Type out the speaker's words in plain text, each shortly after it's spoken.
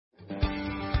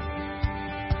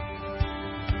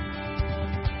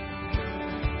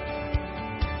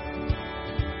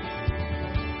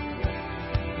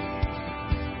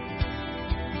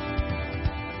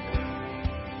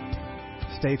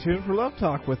Stay tuned for Love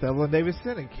Talk with Evelyn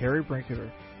Davison and Carrie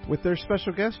Brinketer. With their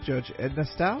special guest, Judge Edna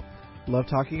Stout, love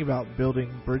talking about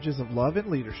building bridges of love and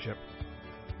leadership.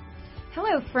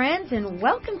 Hello, friends, and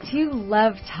welcome to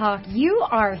Love Talk. You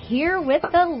are here with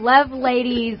the Love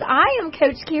Ladies. I am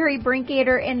Coach Carrie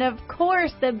Brinketer, and of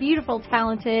course, the beautiful,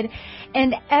 talented,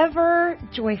 and ever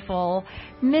joyful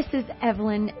Mrs.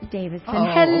 Evelyn Davison.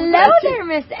 Hello there,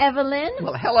 Miss Evelyn.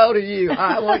 Well, hello to you.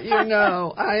 I want you to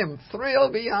know I am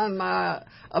thrilled beyond my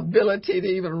ability to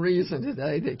even reason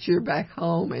today that you're back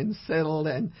home and settled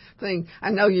and things. I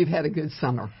know you've had a good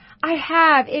summer. I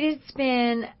have. It has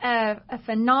been a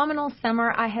phenomenal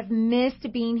summer. I have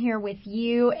missed being here with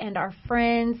you and our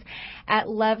friends at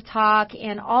Love Talk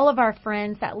and all of our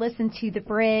friends that listen to The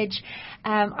Bridge.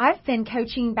 I've been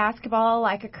coaching basketball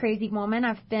like a crazy woman.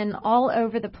 I've been all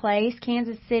over the place,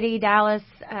 Kansas City, Dallas,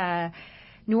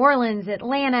 New Orleans,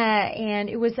 Atlanta, and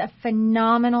it was a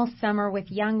phenomenal summer with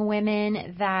young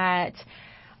women that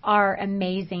are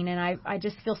amazing, and I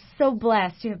just feel so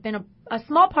blessed to have been a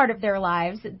small part of their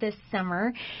lives this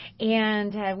summer.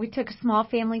 And we took a small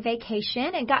family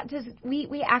vacation and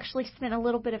we actually spent a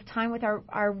little bit of time with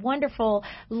our wonderful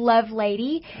love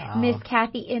lady, Miss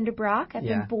Kathy Endebrock up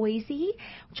in Boise,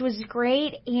 which was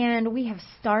great. And we have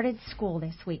started school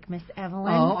this week, Miss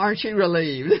Evelyn. Oh, aren't you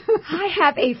relieved? I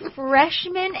have a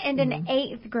freshman and an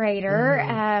eighth grader.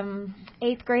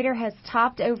 Eighth grader has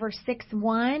topped over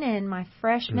 6'1", and my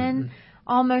freshman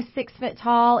almost 6 foot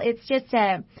tall. It's just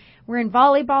we're in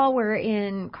volleyball, we're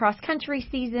in cross country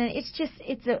season.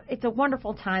 It's a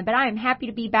wonderful time. But I am happy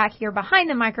to be back here behind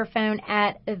the microphone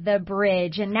at The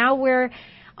Bridge, and now we're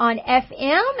on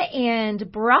FM and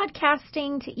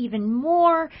broadcasting to even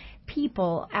more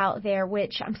people out there,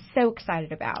 which I'm so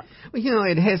excited about. Well, you know,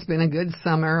 it has been a good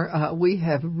summer. We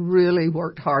have really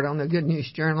worked hard on the Good News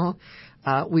Journal.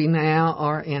 We now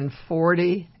are in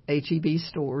 40 H-E-B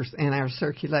stores, and our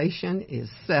circulation is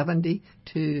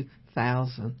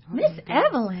 72,000. Miss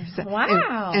Evelyn,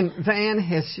 wow. And Van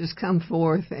has just come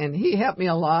forth, and he helped me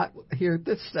a lot here at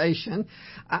the station.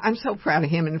 I'm so proud of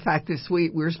him. In fact, this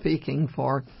week we're speaking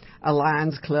for a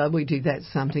Lions Club. We do that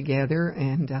some together.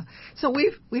 And so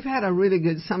we've had a really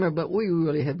good summer, but we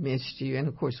really have missed you. And,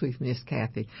 of course, we've missed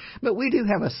Kathy. But we do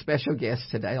have a special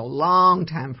guest today, a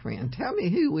longtime friend. Tell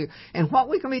me who and what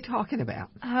we're going to be talking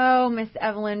about. Oh, Miss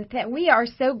Evelyn, we are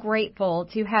so grateful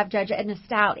to have Judge Edna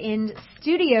Stout in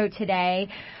studio today,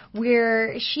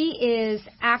 where she is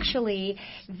actually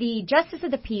the Justice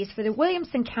of the Peace for the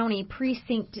Williamson County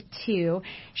Precinct 2.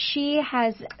 She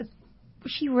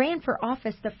ran for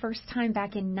office the first time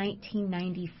back in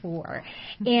 1994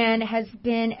 and has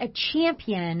been a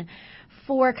champion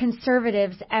for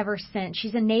conservatives ever since.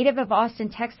 She's a native of Austin,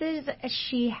 Texas.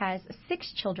 She has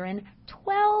 6 children,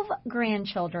 12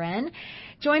 grandchildren,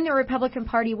 joined the Republican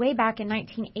Party way back in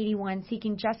 1981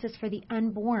 seeking justice for the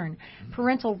unborn,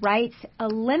 parental rights, a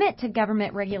limit to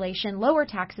government regulation, lower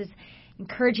taxes,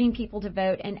 encouraging people to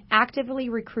vote, and actively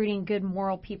recruiting good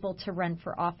moral people to run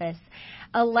for office.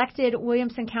 Elected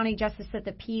Williamson County Justice of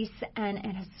the Peace and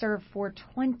has served for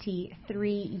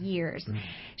 23 years.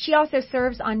 She also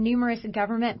serves on numerous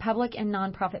government, public, and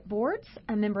nonprofit boards,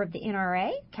 a member of the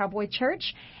NRA, Cowboy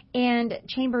Church, and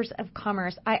Chambers of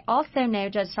Commerce. I also know,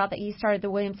 Judge Stott, that you started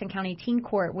the Williamson County Teen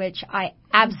Court, which I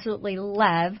absolutely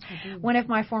love. One of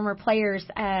my former players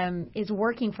is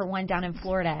working for one down in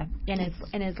Florida and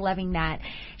is loving that.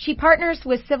 She partners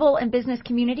with civil and business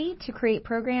community to create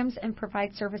programs and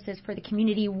provide services for the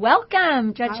community.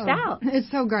 Welcome, Judge Stout.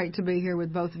 It's so great to be here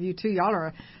with both of you, too. Y'all are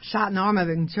a shot in the arm of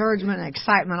encouragement and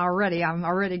excitement already. I've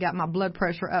already got my blood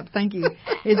pressure up. Thank you.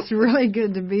 It's really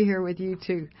good to be here with you,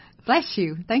 too. Bless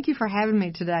you. Thank you for having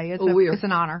me today. It's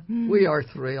an honor. We are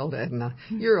thrilled, Edna.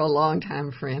 You're a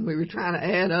longtime friend. We were trying to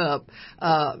add up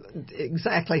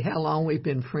exactly how long we've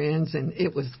been friends, and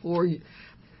it was for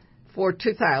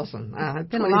 2000. It's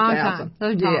been a long time.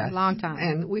 Yes. Long time.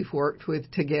 And we've worked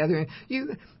together.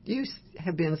 You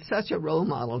have been such a role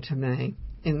model to me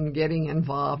in getting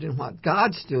involved in what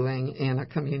God's doing in a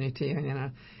community and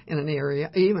in an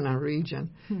area, even a region.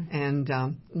 And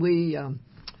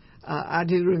I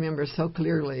do remember so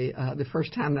clearly the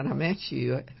first time that I met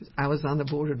you. I was on the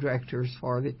board of directors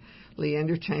for the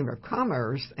Leander Chamber of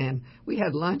Commerce, and we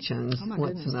had luncheons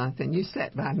once a month, and you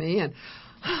sat by me, and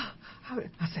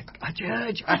I said,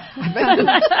 Judge.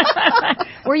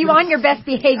 Were you on your best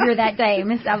behavior that day,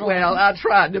 Miss Evelyn? Well, I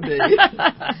tried to be.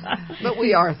 But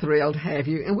we are thrilled to have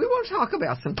you. And we want to talk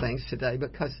about some things today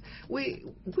because we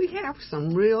have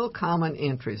some real common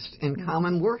interest and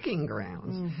common working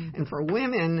grounds. And for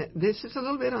women, this is a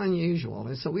little bit unusual.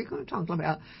 And so we're going to talk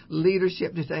about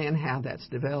leadership today and how that's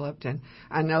developed. And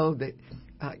I know that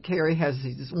Carrie has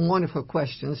these wonderful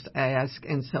questions to ask,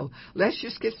 and so let's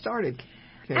just get started.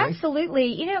 Carrie.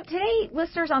 Absolutely. You know, today,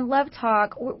 listeners on Love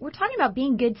Talk, we're talking about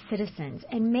being good citizens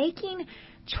and making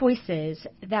choices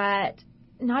that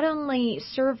not only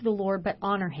serve the Lord but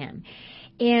honor Him,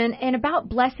 and about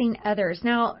blessing others.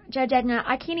 Now, Judge Edna,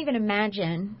 I can't even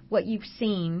imagine what you've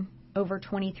seen over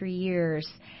 23 years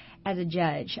as a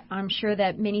judge. I'm sure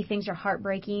that many things are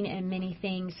heartbreaking and many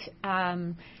things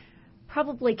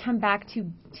probably come back to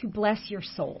bless your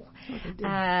soul.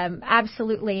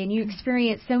 Absolutely. And you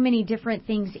experience so many different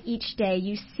things each day.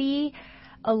 You see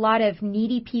a lot of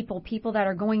needy people that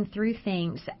are going through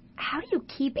things. How do you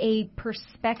keep a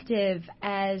perspective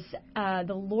as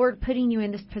the Lord putting you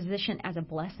in this position as a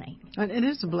blessing? It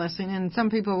is a blessing, and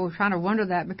some people will try to wonder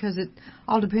that because it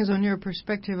all depends on your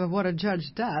perspective of what a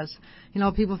judge does. You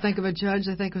know, people think of a judge,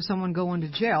 they think of someone going to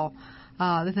jail.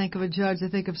 They think of a judge, they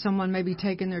think of someone maybe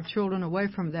taking their children away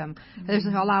from them. Mm-hmm. There's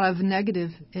a lot of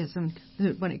negativism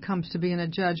when it comes to being a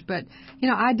judge. But, you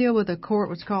know, I deal with a court,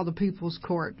 what's called the People's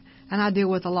Court, and I deal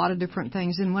with a lot of different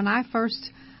things. And when I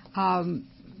first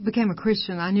became a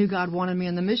Christian, I knew God wanted me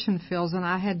in the mission fields, and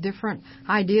I had different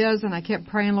ideas, and I kept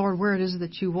praying, Lord, where it is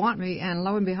that you want me, and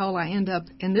lo and behold, I end up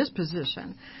in this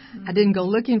position. Mm-hmm. I didn't go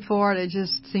looking for it, it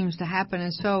just seems to happen,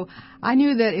 and so I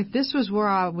knew that if this was where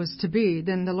I was to be,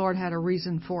 then the Lord had a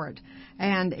reason for it.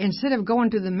 And instead of going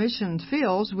to the mission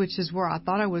fields, which is where I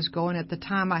thought I was going at the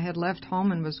time, I had left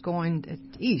home and was going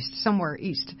east, somewhere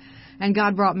east, and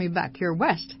God brought me back here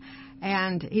west.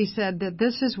 And He said that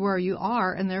this is where you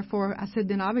are, and therefore I said,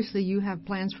 then obviously you have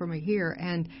plans for me here.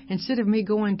 And instead of me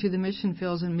going to the mission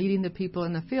fields and meeting the people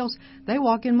in the fields, they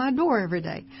walk in my door every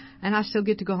day. And I still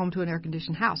get to go home to an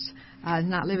air-conditioned house,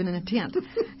 not living in a tent.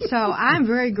 So I'm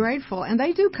very grateful. And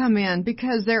they do come in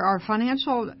because there are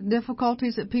financial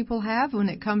difficulties that people have when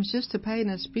it comes just to paying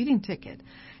a speeding ticket.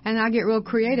 And I get real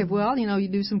creative. Well, you know, you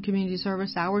do some community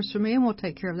service hours for me, and we'll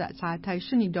take care of that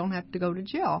citation. You don't have to go to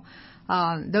jail.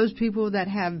 Those people that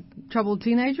have troubled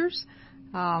teenagers,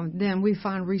 then we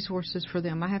find resources for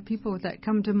them. I have people that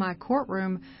come to my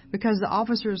courtroom because the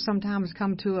officers sometimes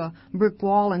come to a brick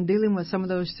wall in dealing with some of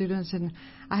those students, and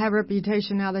I have a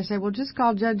reputation now. They say, well, just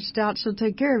call Judge Stout. She'll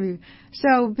take care of you.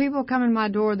 So people come in my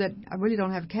door that I really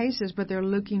don't have cases, but they're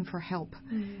looking for help.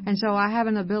 Mm-hmm. And so I have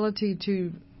an ability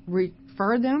to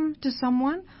refer them to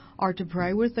someone or to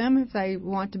pray with them if they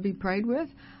want to be prayed with.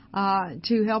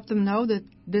 To help them know that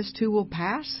this too will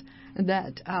pass,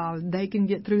 that they can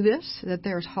get through this, that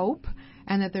there's hope,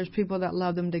 and that there's people that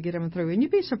love them to get them through. And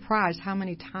you'd be surprised how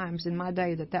many times in my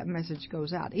day that message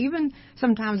goes out. Even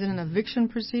sometimes in an eviction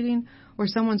proceeding where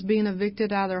someone's being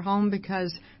evicted out of their home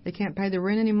because they can't pay the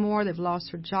rent anymore, they've lost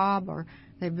their job, or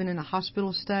they've been in a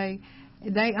hospital stay.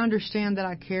 They understand that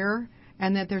I care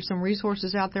and that there's some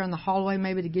resources out there in the hallway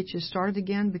maybe to get you started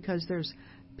again, because there's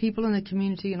people in the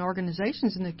community and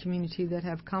organizations in the community that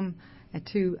have come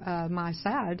to my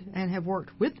side and have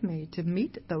worked with me to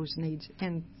meet those needs.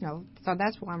 And, you know, so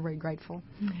that's why I'm very grateful.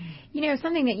 You know,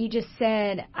 something that you just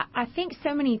said, I think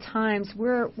so many times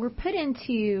we're put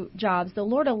into jobs. The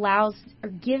Lord allows or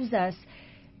gives us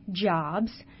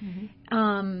jobs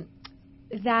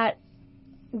that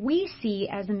we see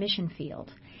as a mission field.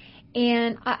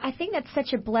 And I think that's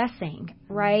such a blessing,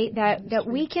 right? That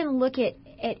we can look at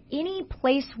any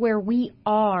place where we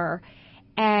are,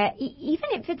 even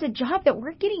if it's a job that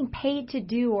we're getting paid to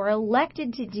do or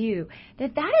elected to do,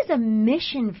 that is a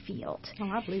mission field. Oh,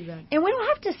 I believe that. And we don't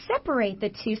have to separate the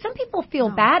two. Some people feel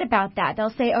bad about that. They'll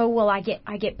say, "Oh, well, I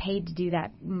get paid to do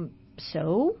that."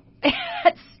 So,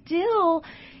 still,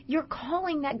 your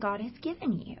calling that God has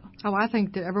given you. Oh, I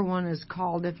think that everyone is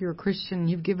called. If you're a Christian,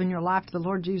 you've given your life to the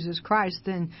Lord Jesus Christ,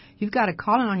 then you've got a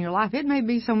calling on your life. It may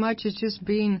be so much as just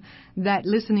being that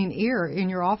listening ear in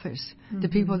your office to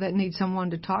people that need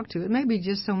someone to talk to. It may be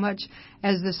just so much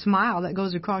as the smile that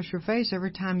goes across your face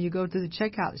every time you go to the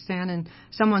checkout stand and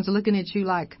someone's looking at you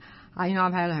like,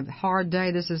 I've had a hard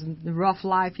day. This is a rough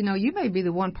life. You know, you may be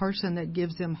the one person that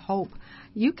gives them hope.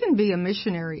 You can be a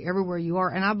missionary everywhere you are,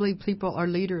 and I believe people are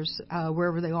leaders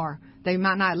wherever they are. They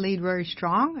might not lead very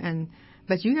strong,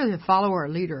 but you have to follow our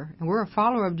leader, and we're a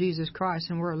follower of Jesus Christ,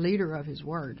 and we're a leader of His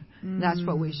Word. That's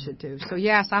what we should do. So,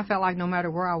 yes, I felt like no matter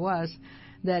where I was,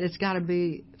 that it's got to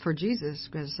be for Jesus,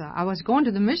 because I was going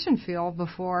to the mission field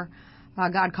before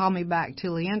God called me back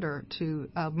to Leander to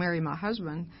marry my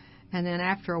husband. And then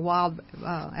after a while,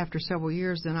 after several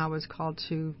years, then I was called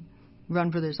to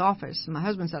run for this office. And my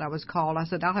husband said I was called. I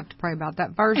said, I'll have to pray about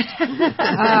that first. After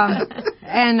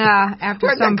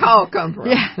Where'd that call come from?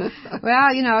 Yeah.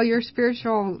 Well, you know, your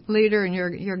spiritual leader and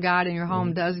your God in your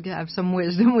home does have some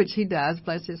wisdom, which he does,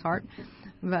 bless his heart.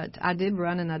 But I did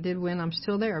run and I did win. I'm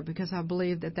still there because I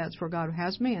believe that that's where God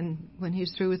has me. And when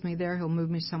He's through with me there, He'll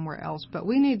move me somewhere else. But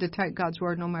we need to take God's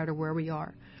word no matter where we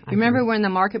are. Remember when the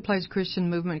Marketplace Christian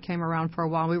movement came around for a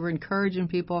while, we were encouraging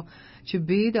people to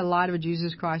be the light of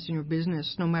Jesus Christ in your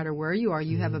business no matter where you are.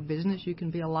 You have a business, you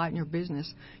can be a light in your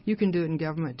business. You can do it in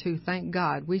government too. Thank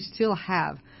God. We still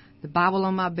have the Bible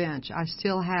on my bench. I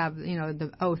still have, the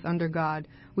oath under God.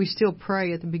 We still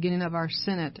pray at the beginning of our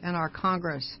Senate and our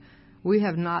Congress. We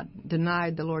have not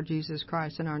denied the Lord Jesus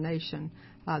Christ in our nation.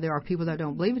 There are people that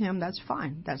don't believe in Him. That's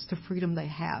fine. That's the freedom they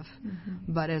have.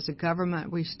 But as a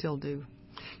government, we still do.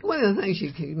 One of the things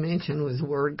you mentioned was the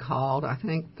word called. I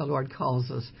think the Lord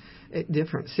calls us at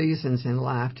different seasons in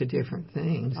life to different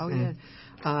things. Oh, yes.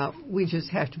 We just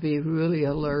have to be really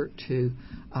alert to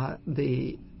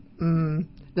the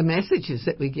messages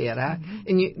that we get.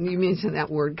 And you mentioned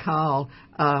that word call.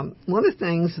 One of the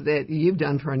things that you've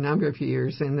done for a number of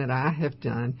years and that I have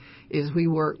done is we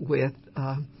work with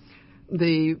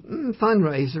the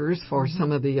fundraisers for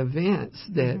some of the events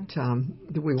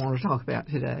that we want to talk about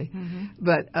today.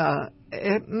 But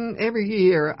every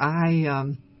year I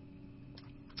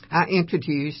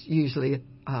introduce usually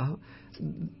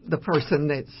the person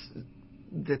that's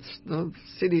the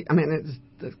city. I mean, it's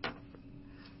the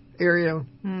area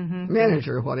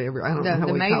manager or whatever. I don't know how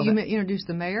we call it. You introduced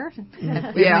the mayor?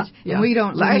 Yeah. And we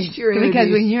don't. Last year, because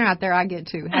when you're out there, I get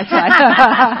to. That's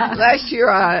right. Last year,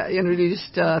 I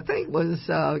introduced, I think it was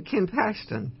Ken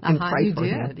Paxton. And prayed for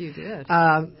him. You did.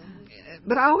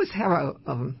 But I always have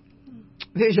a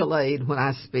visual aid when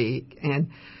I speak.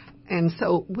 And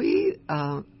so we...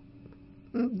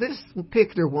 this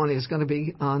particular one is going to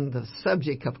be on the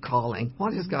subject of calling.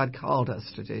 What has God called us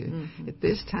to do at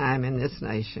this time in this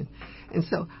nation? And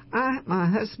so my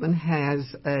husband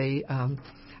has a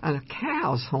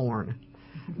cow's horn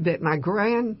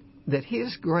that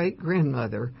his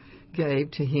great-grandmother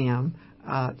gave to him.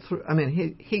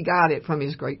 He got it from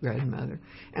his great-grandmother.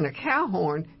 And a cow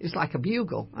horn is like a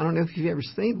bugle. I don't know if you've ever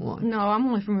seen one. No, I'm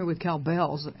only familiar with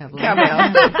cowbells, Evelyn.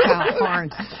 Cowbells. Cow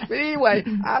horns. But anyway,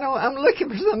 I'm looking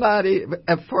for somebody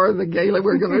for the gala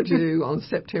we're going to do on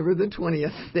September the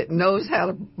 20th that knows how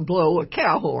to blow a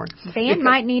cow horn. Van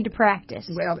might need to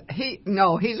practice. Well,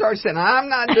 he's already said, I'm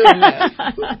not doing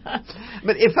that.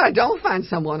 But if I don't find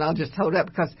someone, I'll just hold up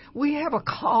because we have a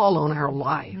call on our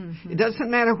life. It doesn't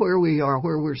matter where we are,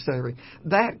 where we're serving.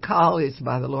 That call is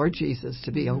by the Lord Jesus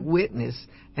to be a witness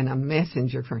and a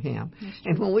messenger for Him.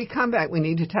 And when we come back, we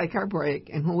need to take our break.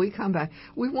 And when we come back,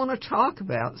 we want to talk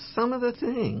about some of the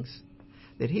things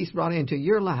that He's brought into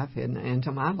your life and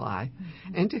into my life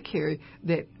and to Carrie,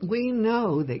 that we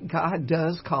know that God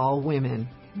does call women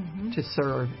to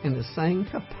serve in the same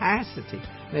capacity,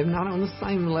 maybe not on the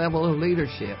same level of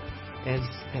leadership as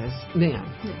men.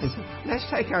 And so let's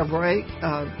take our break,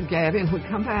 Gabby, and when we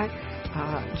come back,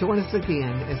 join us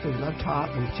again as we Love Talk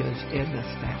with Judge Edna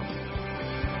Stout.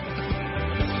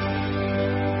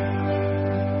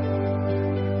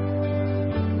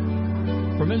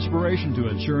 From inspiration to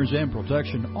insurance and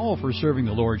protection, all for serving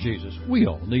the Lord Jesus. We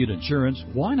all need insurance.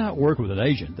 Why not work with an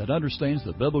agent that understands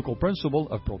the biblical principle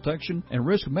of protection and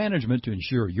risk management to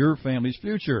ensure your family's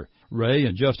future? Ray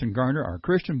and Justin Garner are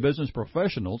Christian business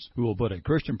professionals who will put a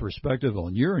Christian perspective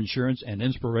on your insurance and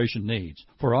inspiration needs.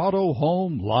 For auto,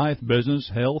 home, life,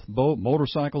 business, health, boat,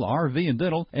 motorcycle, RV, and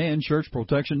dental, and church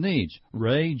protection needs,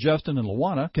 Ray, Justin, and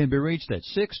Luana can be reached at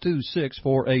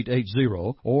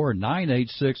 626-4880 or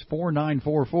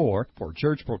 986-4944 for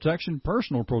church protection,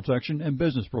 personal protection, and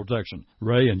business protection.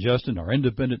 Ray and Justin are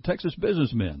independent Texas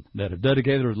businessmen that have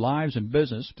dedicated their lives and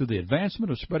business to the advancement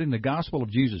of spreading the gospel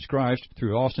of Jesus Christ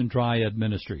through Austin Triad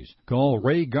Ministries. Call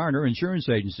Ray Garner Insurance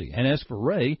Agency and ask for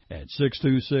Ray at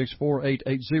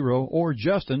 626-4880 or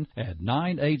Justin at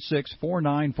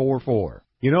 986-4944.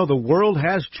 You know, the world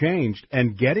has changed,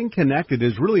 and getting connected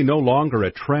is really no longer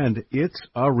a trend. It's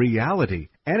a reality.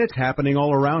 And it's happening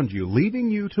all around you,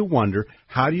 leaving you to wonder,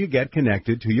 how do you get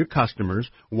connected to your customers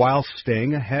while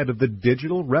staying ahead of the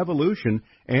digital revolution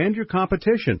and your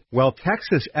competition? Well,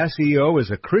 Texas SEO is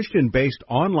a Christian-based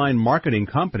online marketing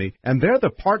company, and they're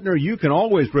the partner you can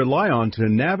always rely on to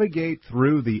navigate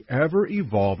through the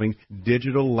ever-evolving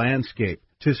digital landscape.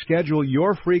 To schedule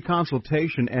your free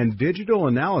consultation and digital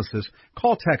analysis,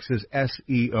 call Texas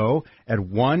SEO at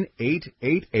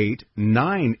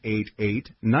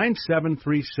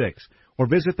 1-888-988-9736 or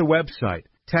visit the website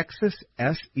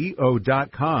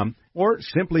TexasSEO.com or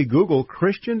simply Google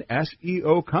Christian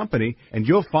SEO Company, and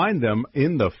you'll find them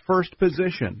in the first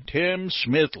position. Tim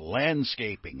Smith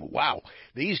Landscaping. Wow,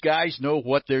 these guys know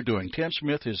what they're doing. Tim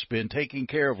Smith has been taking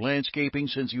care of landscaping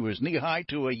since he was knee-high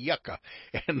to a yucca,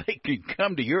 and they can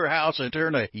come to your house and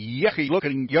turn a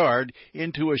yucky-looking yard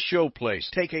into a showplace.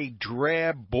 Take a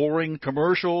drab, boring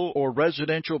commercial or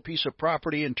residential piece of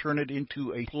property and turn it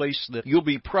into a place that you'll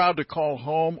be proud to call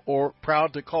home or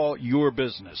proud to call your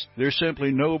business. There's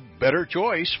simply no better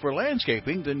choice for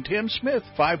landscaping than Tim Smith.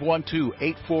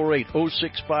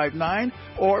 512-848-0659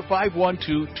 or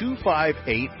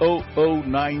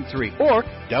 512-258-0093 or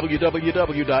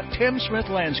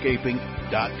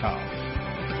www.timsmithlandscaping.com.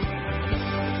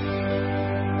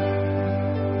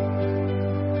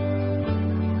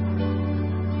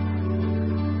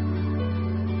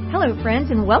 Hello, friends,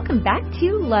 and welcome back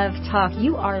to Love Talk.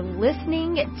 You are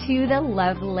listening to the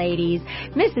Love Ladies,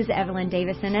 Mrs. Evelyn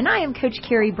Davison, and I am Coach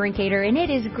Carrie Brinkater, and it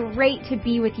is great to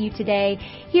be with you today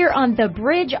here on The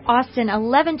Bridge, Austin,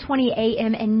 1120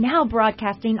 a.m., and now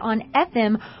broadcasting on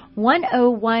FM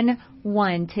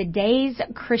 101.1, today's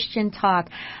Christian Talk.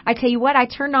 I tell you what, I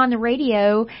turned on the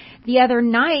radio the other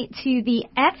night to the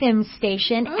FM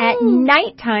station at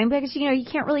nighttime because, you know, you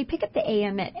can't really pick up the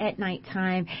AM at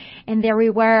nighttime. And there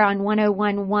we were on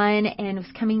 101.1, and it was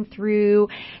coming through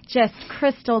just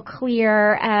crystal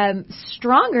clear,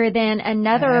 stronger than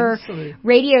another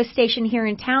radio station here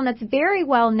in town that's very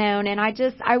well known. And I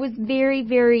was very,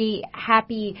 very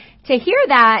happy to hear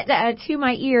that to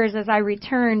my ears as I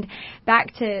returned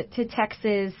back to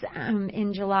Texas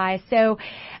in July. So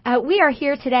we are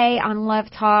here today on Love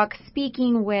Talk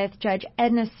speaking with Judge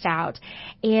Edna Stout,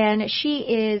 and she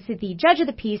is the Judge of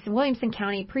the Peace in Williamson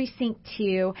County, Precinct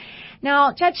 2.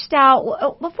 Now, Judge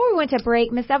Stout, before we went to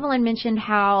break, Miss Evelyn mentioned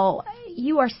how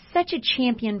you are such a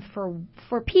champion for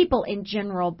people in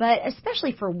general, but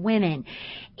especially for women.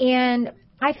 And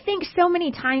I think so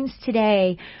many times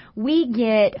today we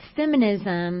get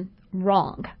feminism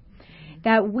wrong.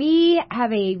 That we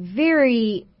have a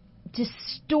very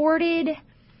distorted,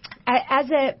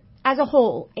 as a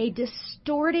whole, a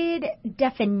distorted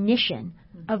definition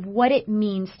of what it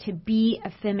means to be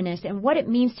a feminist and what it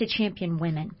means to champion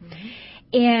women.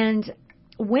 And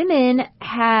women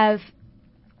have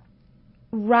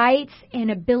rights and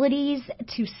abilities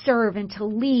to serve and to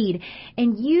lead,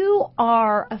 and you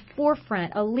are a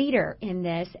forefront, a leader in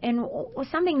this, and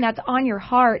something that's on your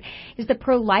heart is the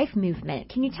pro-life movement.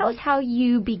 Can you tell us how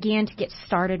you began to get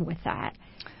started with that?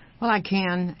 Well, I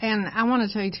can, and I want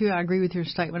to tell you, too, I agree with your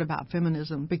statement about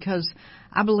feminism, because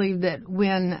I believe that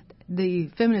when the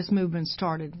feminist movement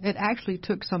started, it actually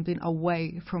took something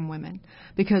away from women,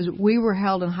 because we were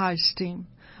held in high esteem.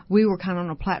 We were kind of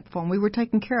on a platform. We were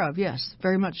taken care of, yes,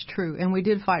 very much true. And we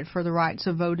did fight for the rights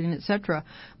of voting, etc.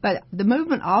 But the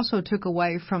movement also took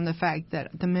away from the fact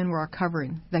that the men were our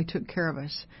covering. They took care of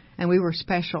us, and we were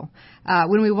special.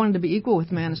 When we wanted to be equal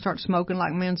with men and start smoking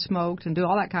like men smoked and do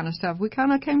all that kind of stuff, we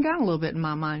kind of came down a little bit in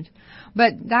my mind.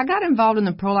 But I got involved in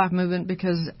the pro-life movement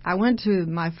because I went to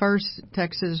my first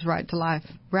Texas Right to Life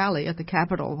rally at the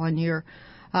Capitol one year.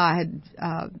 I had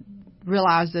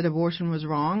realized that abortion was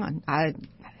wrong. I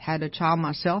had a child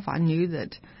myself. I knew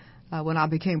that when I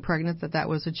became pregnant that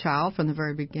was a child from the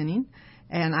very beginning.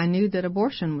 And I knew that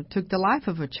abortion took the life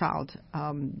of a child.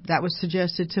 That was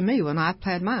suggested to me when I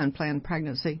had my unplanned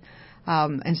pregnancy.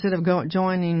 Instead of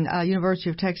joining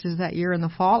University of Texas that year in the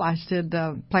fall, I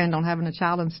planned on having a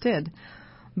child instead.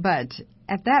 But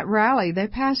at that rally, they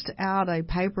passed out a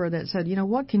paper that said, you know,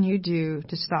 what can you do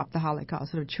to stop the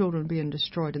Holocaust of children being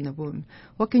destroyed in the womb?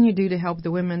 What can you do to help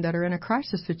the women that are in a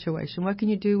crisis situation? What can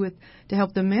you do to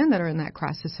help the men that are in that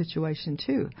crisis situation,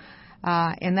 too?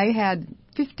 And they had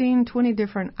 15, 20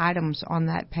 different items on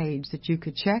that page that you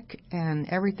could check, and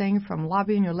everything from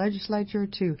lobbying your legislature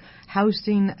to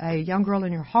hosting a young girl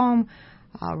in your home,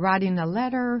 writing a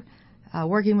letter,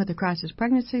 working with the Crisis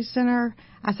Pregnancy Center.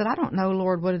 I said, I don't know,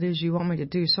 Lord, what it is you want me to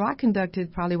do. So I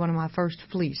conducted probably one of my first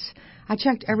fleece. I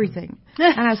checked everything.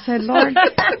 And I said, Lord,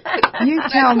 you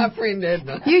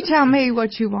tell me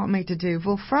what you want me to do.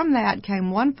 Well, from that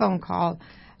came one phone call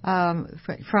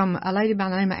from a lady by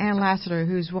the name of Ann Lassiter,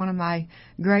 who's one of my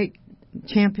great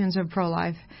champions of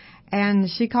pro-life. And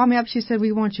she called me up. She said,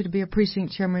 we want you to be a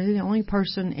precinct chairman. You're the only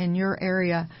person in your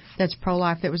area that's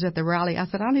pro-life that was at the rally. I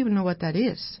said, I don't even know what that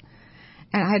is.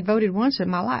 And I had voted once in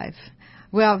my life.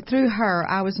 Well, through her,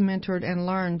 I was mentored and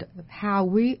learned how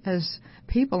we as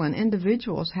people and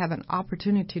individuals have an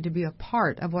opportunity to be a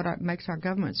part of what makes our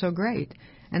government so great,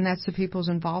 and that's the people's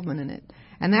involvement in it.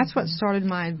 And that's what started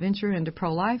my adventure into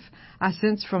pro-life. I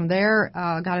since from there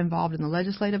got involved in the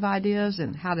legislative ideas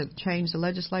and how to change the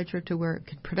legislature to where it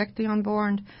could protect the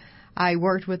unborn. I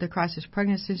worked with the Crisis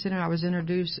Pregnancy Center. I was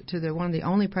introduced to one of the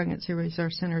only pregnancy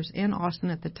resource centers in Austin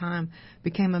at the time,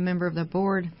 became a member of the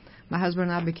board. My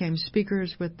husband and I became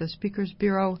speakers with the Speakers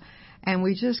Bureau, and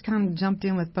we just kind of jumped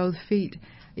in with both feet.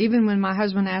 Even when my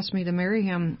husband asked me to marry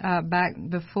him back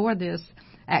before this,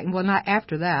 well, not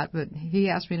after that, but he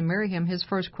asked me to marry him, his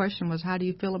first question was, how do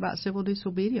you feel about civil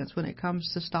disobedience when it comes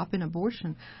to stopping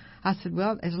abortion? I said,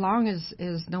 well, as long as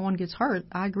no one gets hurt,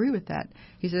 I agree with that.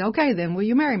 He said, okay, then will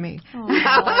you marry me?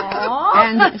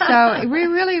 And so we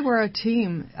really were a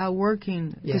team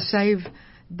working to save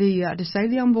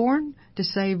the unborn, to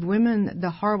save women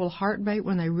the horrible heartbreak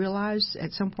when they realize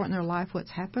at some point in their life what's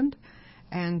happened,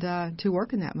 and to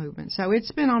work in that movement. So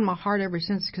it's been on my heart ever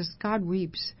since, because God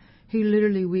weeps. He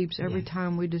literally weeps every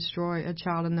time we destroy a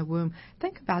child in the womb.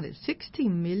 Think about it, 60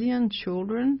 million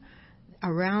children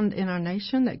around in our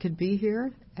nation that could be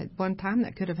here at one time,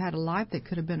 that could have had a life, that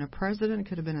could have been a president,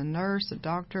 could have been a nurse, a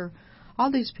doctor,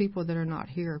 all these people that are not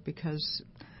here because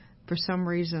for some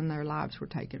reason their lives were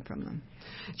taken from them.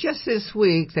 Just this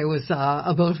week there was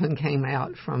a bulletin came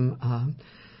out from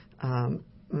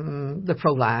the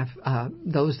pro-life,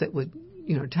 those that would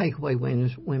take away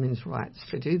women's rights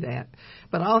to do that,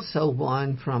 but also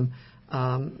one from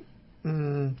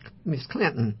Miss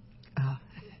Clinton.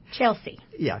 Chelsea.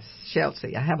 Yes,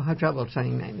 Chelsea. I have trouble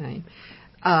saying that name.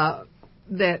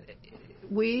 That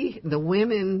we, the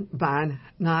women, by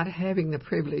not having the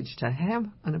privilege to have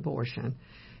an abortion,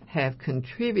 have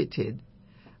contributed,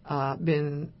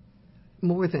 been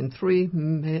more than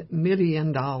 $3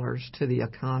 million to the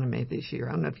economy this year.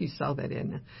 I don't know if you saw that,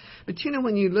 Edna. But,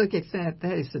 when you look at that,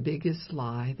 that is the biggest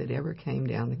lie that ever came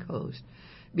down the coast.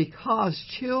 Because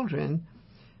children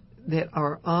that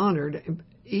are honored,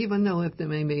 even though if they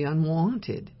may be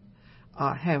unwanted,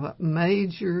 have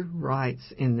major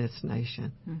rights in this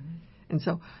nation. Mm-hmm. And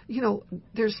so,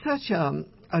 there's such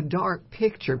a dark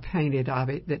picture painted of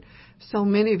it that so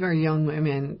many of our young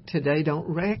women today don't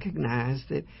recognize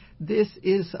that this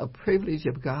is a privilege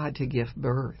of God to give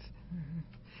birth. Mm-hmm.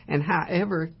 And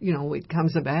however, it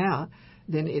comes about,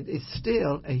 then it is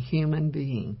still a human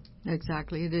being.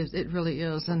 Exactly, it is. It really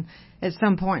is. And at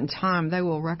some point in time, they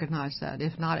will recognize that,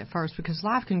 if not at first, because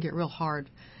life can get real hard.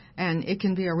 And it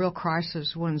can be a real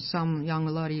crisis when some young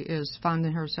lady is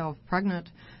finding herself pregnant,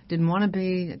 didn't want to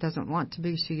be, doesn't want to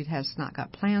be, she has not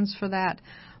got plans for that.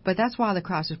 But that's why the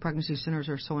crisis pregnancy centers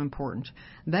are so important.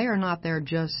 They are not there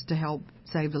just to help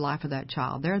save the life of that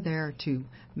child. They're there to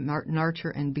nurture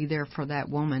and be there for that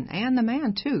woman and the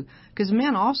man, too. Because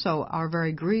men also are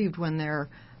very grieved when their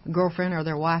girlfriend or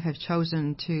their wife have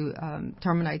chosen to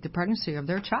terminate the pregnancy of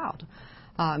their child,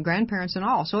 grandparents and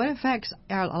all. So it affects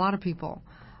a lot of people.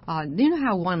 You know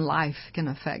how one life can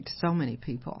affect so many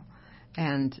people.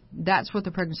 And that's what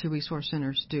the pregnancy resource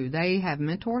centers do. They have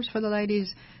mentors for the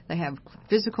ladies. They have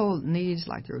physical needs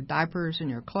like their diapers and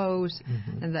your clothes.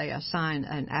 Mm-hmm. And they assign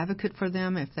an advocate for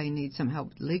them if they need some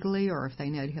help legally or if they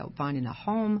need help finding a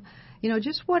home.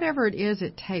 Just whatever it is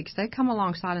it takes. They come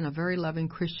alongside in a very loving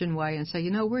Christian way and say,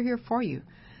 we're here for you.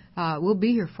 We'll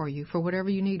be here for you. For whatever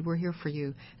you need, we're here for you.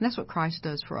 And that's what Christ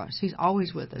does for us. He's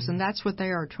always with us. And that's what they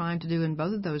are trying to do in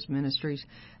both of those ministries.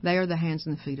 They are the hands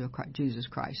and the feet of Jesus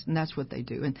Christ. And that's what they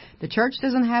do. And the church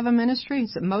doesn't have a ministry.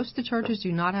 Most of the churches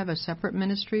do not have a separate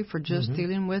ministry for just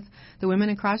dealing with the women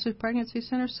in crisis pregnancy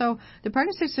centers. So the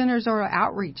pregnancy centers are an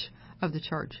outreach of the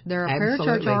church. They're a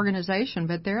parachurch organization,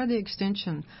 but they're the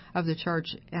extension of the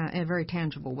church in a very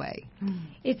tangible way.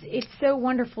 It's so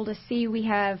wonderful to see. We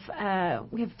have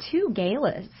 2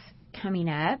 galas coming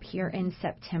up here in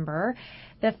September.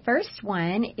 The first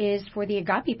one is for the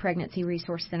Agape Pregnancy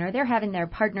Resource Center. They're having their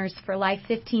Partners for Life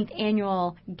 15th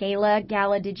Annual Gala.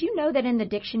 Did you know that in the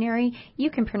dictionary you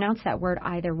can pronounce that word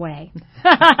either way?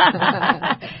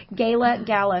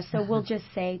 Gala. So we'll just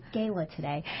say gala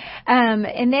today.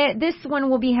 And this one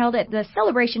will be held at the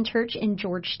Celebration Church in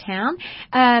Georgetown.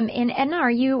 And Edna, are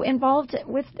you involved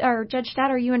with, or Judge Stout,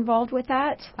 are you involved with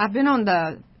that? I've been on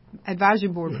the advisory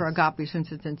board for Agape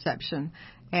since its inception.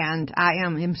 And I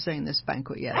am emceeing this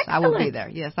banquet, yes. Excellent. I will be there.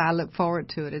 Yes, I look forward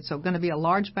to it. It's going to be a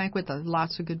large banquet,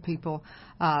 lots of good people.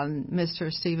 Mr.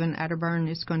 Stephen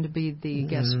Atterburn is going to be the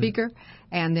guest speaker.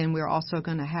 And then we're also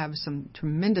going to have some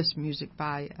tremendous music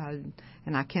by,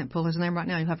 and I can't pull his name right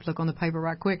now. You'll have to look on the paper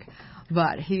right quick.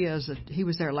 But he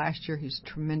was there last year. He's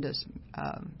tremendous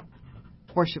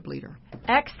worship leader.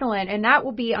 Excellent. And that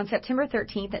will be on September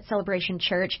 13th at Celebration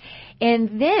Church.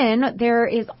 And then there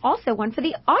is also one for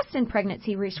the Austin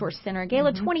Pregnancy Resource Center,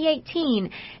 Gala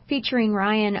 2018, featuring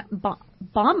Ryan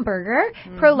Baumberger,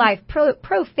 pro-life,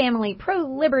 pro-family,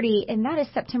 pro-liberty, and that is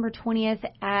September 20th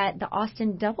at the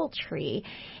Austin Doubletree.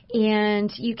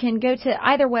 And you can go to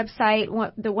either website,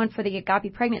 the one for the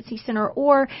Agape Pregnancy Center,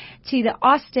 or to the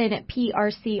Austin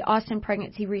PRC, Austin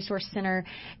Pregnancy Resource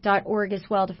Center.org as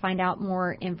well to find out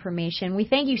more information. We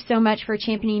thank you so much for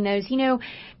championing those. You know,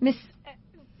 Miss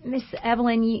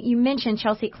Evelyn, you mentioned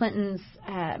Chelsea Clinton's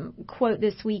quote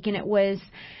this week, and it was,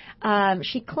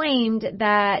 she claimed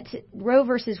that Roe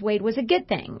versus Wade was a good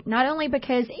thing, not only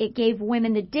because it gave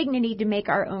women the dignity to make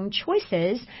our own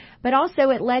choices, but also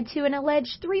it led to an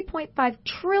alleged $3.5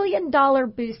 trillion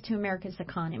boost to America's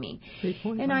economy.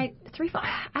 3.5. And I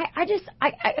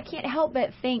can't help but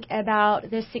think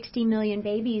about the 60 million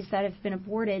babies that have been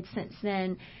aborted since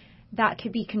then that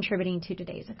could be contributing to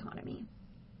today's economy.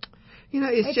 You know,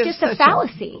 it's just a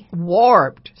fallacy.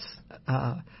 Warped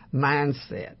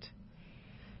mindset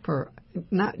for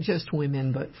not just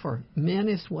women, but for men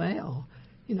as well.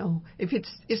 You know, if it's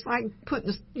like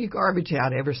putting your garbage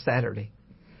out every Saturday.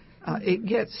 It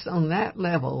gets on that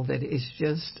level that it's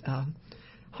just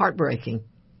heartbreaking,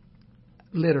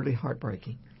 literally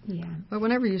heartbreaking. Yeah. But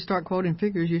whenever you start quoting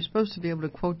figures, you're supposed to be able to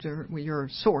quote your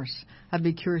source. I'd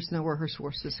be curious to know where her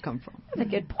sources come from. That's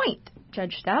a good point,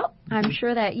 Judge Stout. I'm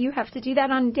sure that you have to do that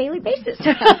on a daily basis.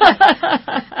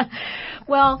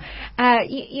 Well,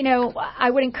 you know,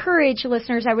 I would encourage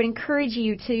listeners, I would encourage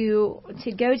you to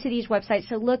go to these websites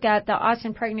to look at the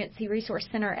Austin Pregnancy Resource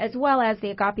Center as well as the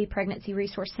Agape Pregnancy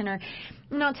Resource Center.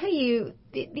 And I'll tell you,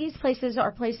 these places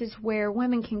are places where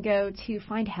women can go to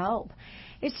find help.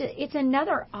 It's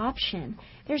another option.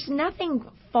 There's nothing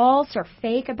false or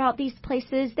fake about these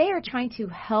places. They are trying to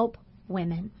help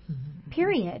women,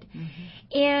 period.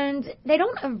 Mm-hmm. And they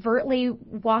don't overtly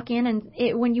walk in and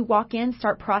when you walk in,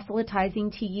 start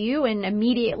proselytizing to you and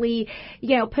immediately,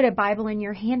 you know, put a Bible in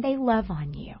your hand. They love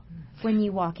on you when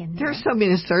you walk in there. There's so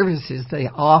many services they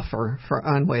offer for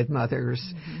unwed mothers,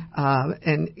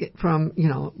 and from, you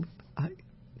know,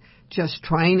 just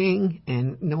training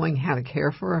and knowing how to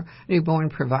care for a newborn,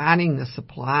 providing the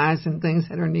supplies and things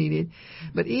that are needed.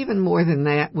 But even more than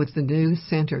that, with the new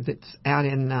center that's out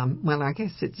in, I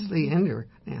guess it's Leander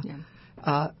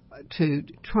now, to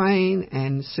train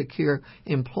and secure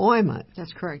employment.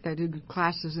 That's correct. They do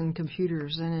classes in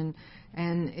computers and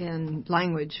in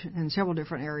language in several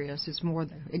different areas. It's more,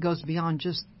 it goes beyond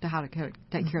just how to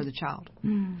take care of the child.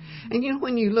 And you know,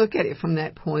 when you look at it from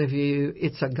that point of view,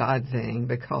 it's a God thing,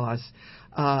 because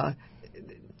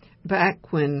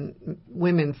back when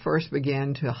women first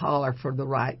began to holler for the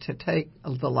right to take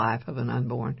the life of an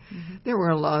unborn, there were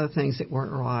a lot of things that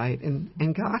weren't right,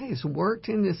 and God has worked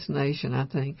in this nation, I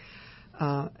think,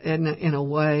 in a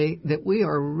way that we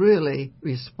are really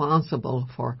responsible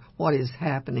for what is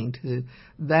happening to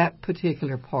that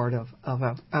particular part of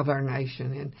our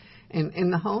nation and in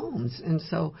the homes. And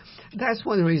so that's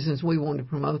one of the reasons we want to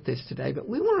promote this today. But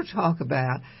we want to talk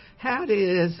about how it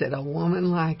is that a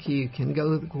woman like you can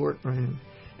go to the courtroom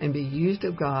and be used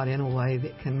of God in a way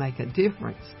that can make a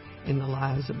difference in the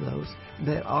lives of those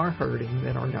that are hurting,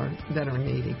 that are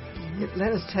needy.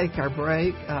 Let us take our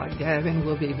break. Gavin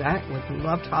will be back with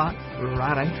Love Talk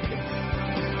right after this.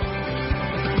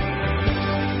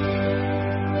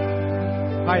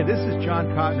 Hi, this is John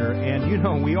Cotner, and you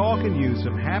know, we all can use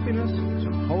some happiness,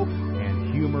 some hope,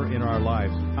 and humor in our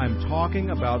lives. I'm talking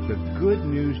about the Good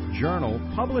News Journal,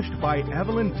 published by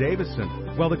Evelyn Davison.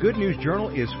 Well, the Good News Journal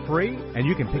is free, and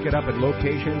you can pick it up at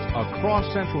locations across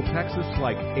Central Texas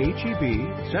like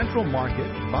H-E-B, Central Market,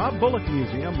 Bob Bullock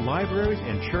Museum, libraries,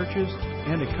 and churches,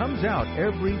 and it comes out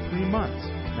every 3 months.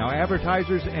 Now,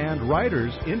 advertisers and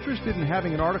writers interested in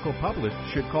having an article published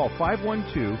should call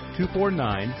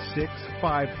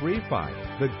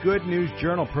 512-249-6535. The Good News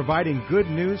Journal, providing good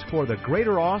news for the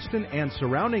greater Austin and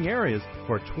surrounding areas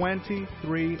for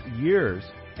 23 years.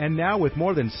 And now with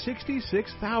more than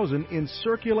 66,000 in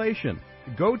circulation.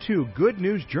 Go to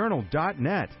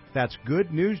goodnewsjournal.net. That's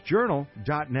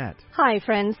goodnewsjournal.net. Hi,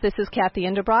 friends. This is Kathy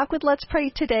Enderbrock with Let's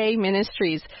Pray Today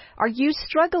Ministries. Are you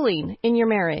struggling in your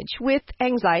marriage with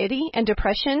anxiety and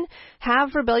depression?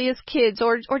 Have rebellious kids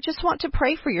or just want to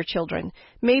pray for your children?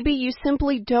 Maybe you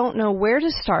simply don't know where to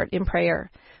start in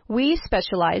prayer. We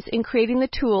specialize in creating the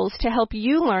tools to help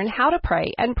you learn how to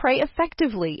pray and pray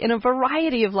effectively in a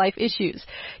variety of life issues.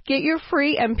 Get your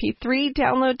free MP3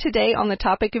 download today on the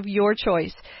topic of your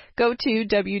choice. Go to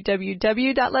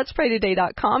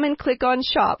www.letspraytoday.com and click on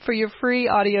Shop for your free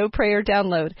audio prayer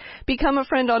download. Become a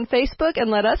friend on Facebook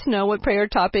and let us know what prayer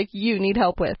topic you need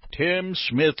help with. Tim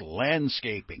Smith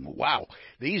Landscaping. Wow,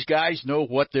 these guys know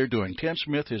what they're doing. Tim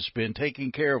Smith has been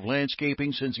taking care of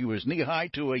landscaping since he was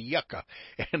knee-high to a yucca,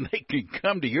 and they can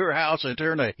come to your house and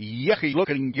turn a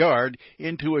yucky-looking yard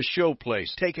into a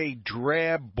showplace. Take a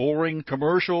drab, boring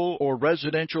commercial or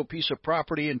residential piece of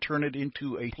property and turn it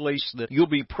into a place that you'll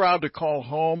be proud to call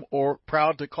home or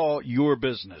proud to call your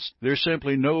business. There's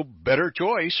simply no better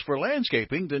choice for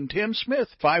landscaping than Tim Smith.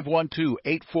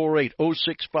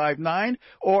 512-848-0659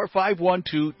 or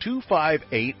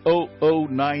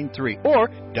 512-258-0093 or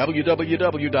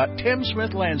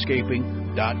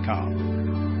www.timsmithlandscaping.com.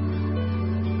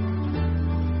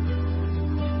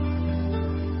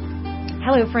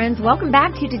 Hello, friends. Welcome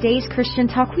back to today's Christian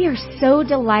Talk. We are so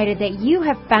delighted that you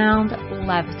have found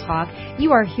Love Talk.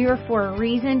 You are here for a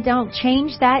reason. Don't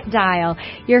change that dial.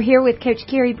 You're here with Coach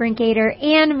Carrie Brinkader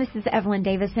and Mrs. Evelyn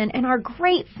Davison and our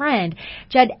great friend,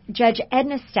 Judge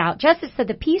Edna Stout, Justice of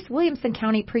the Peace, Williamson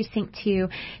County Precinct 2.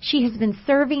 She has been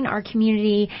serving our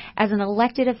community as an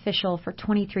elected official for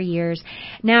 23 years.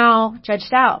 Now, Judge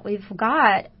Stout, we've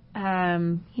got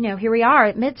here we are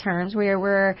at midterms where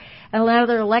we're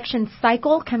another election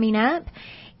cycle coming up,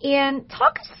 and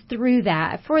talk us through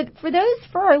that for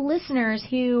our listeners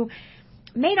who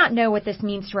may not know what this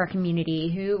means to our community,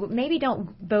 who maybe don't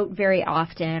vote very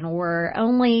often, or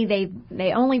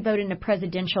they only vote in a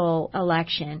presidential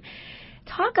election.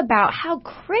 Talk about how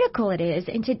critical it is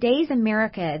in today's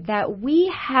America that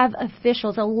we have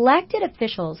officials, elected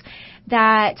officials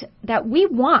that we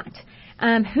want.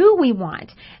 Who we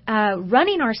want,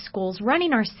 running our schools,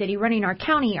 running our city, running our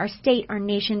county, our state, our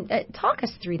nation. Talk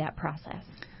us through that process.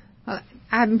 I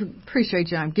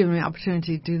appreciate you giving me the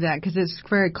opportunity to do that because it's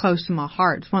very close to my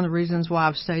heart. It's one of the reasons why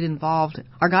I've stayed involved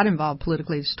or got involved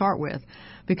politically to start with,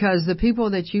 because the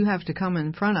people that you have to come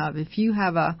in front of, if you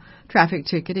have a traffic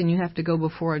ticket and you have to go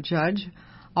before a judge,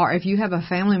 or if you have a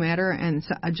family matter and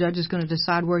a judge is going to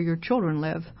decide where your children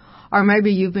live, or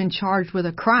maybe you've been charged with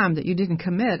a crime that you didn't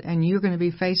commit and you're going to be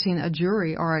facing a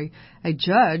jury or a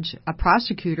judge, a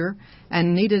prosecutor,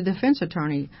 and need a defense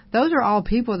attorney. Those are all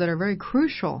people that are very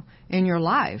crucial in your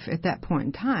life at that point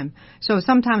in time. So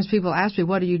sometimes people ask me,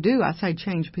 what do you do? I say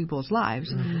change people's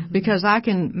lives because I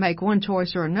can make one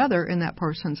choice or another in that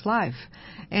person's life.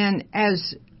 And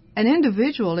as an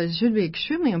individual, it should be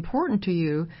extremely important to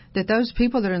you that those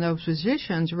people that are in those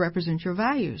positions represent your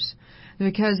values.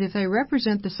 Because if they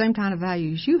represent the same kind of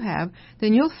values you have,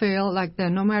 then you'll feel like that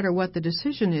no matter what the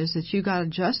decision is, that you got a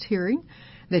just hearing,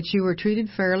 that you were treated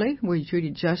fairly, were you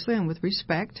treated justly and with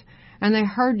respect, and they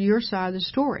heard your side of the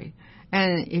story.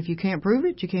 And if you can't prove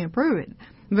it, you can't prove it.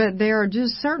 But there are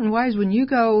just certain ways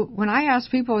when I ask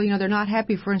people, they're not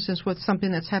happy, for instance, with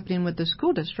something that's happening with the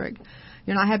school district.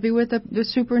 You're not happy with the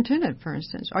superintendent, for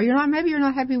instance. Or maybe you're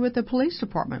not happy with the police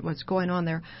department, what's going on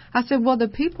there. I said, well, the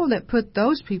people that put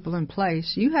those people in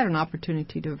place, you had an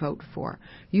opportunity to vote for.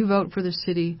 You vote for the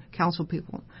city council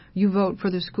people. You vote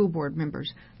for the school board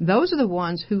members. Those are the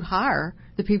ones who hire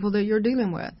the people that you're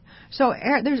dealing with. So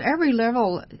there's every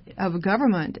level of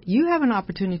government you have an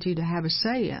opportunity to have a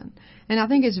say in. And I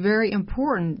think it's very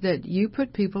important that you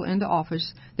put people into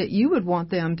office that you would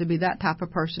want them to be that type of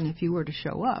person if you were to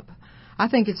show up. I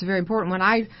think it's very important. When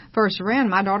I first ran,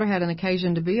 my daughter had an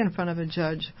occasion to be in front of a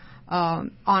judge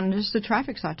on just a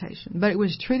traffic citation. But it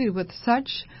was treated with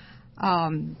such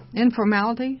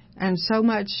informality and so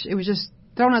much, it was just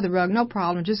thrown under the rug, no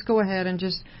problem, just go ahead and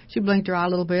she blinked her eye a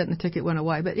little bit and the ticket went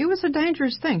away. But it was a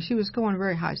dangerous thing. She was going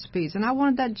very high speeds. And I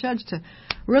wanted that judge to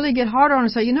really get hard on her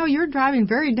and say, you're driving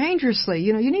very dangerously.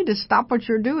 You need to stop what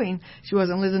you're doing. She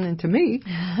wasn't listening to me.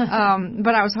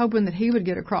 But I was hoping that he would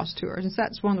get across to her. And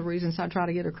that's one of the reasons I try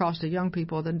to get across to young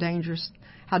people how dangerous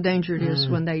it is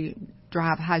when they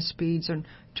drive high speeds and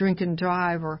drink and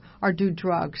drive or do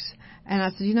drugs. And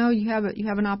I said, you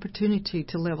have an opportunity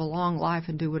to live a long life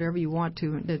and do whatever you want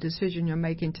to. And the decision you're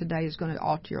making today is going to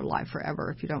alter your life forever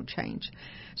if you don't change.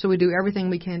 So we do everything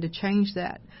we can to change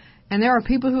that. And there are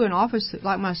people who in office,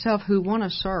 like myself, who want to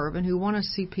serve and who want to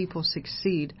see people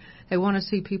succeed. They want to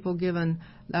see people given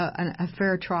a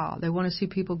fair trial. They want to see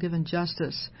people given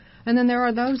justice. And then there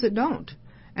are those that don't.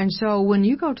 And so when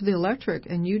you go to the electorate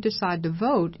and you decide to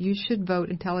vote, you should vote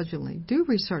intelligently. Do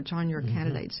research on your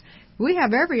candidates. We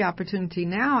have every opportunity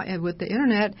now, and with the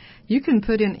Internet, you can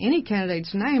put in any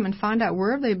candidate's name and find out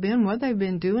where they've been, what they've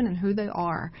been doing, and who they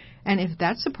are. And if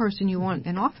that's the person you want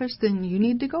in office, then you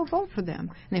need to go vote for them.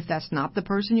 And if that's not the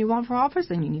person you want for office,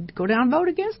 then you need to go down and vote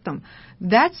against them.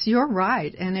 That's your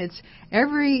right. And it's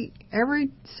every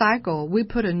cycle we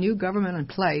put a new government in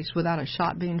place without a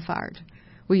shot being fired.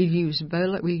 We use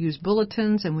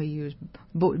bulletins, and we use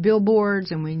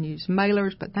billboards, and we use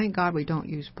mailers, but thank God we don't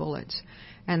use bullets.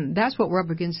 And that's what we're up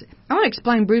against. I want to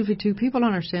explain briefly to people to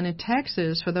understand. In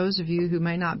Texas, for those of you who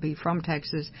may not be from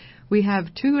Texas, we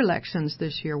have 2 elections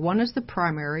this year. One is the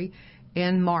primary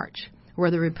in March, where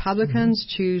the Republicans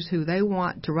choose who they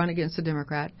want to run against the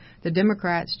Democrat. The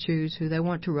Democrats choose who they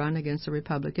want to run against the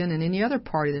Republican, and any other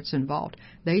party that's involved.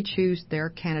 They choose their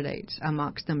candidates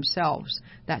amongst themselves.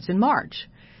 That's in March.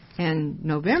 In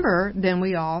November, then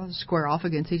we all square off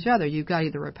against each other. You've got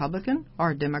either Republican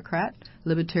or a Democrat,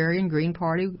 Libertarian, Green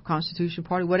Party, Constitution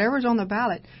Party, whatever's on the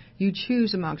ballot. You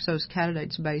choose amongst those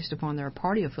candidates based upon their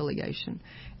party affiliation.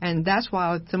 And that's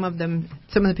why some of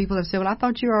the people have said, well, I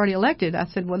thought you were already elected. I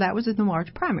said, well, that was in the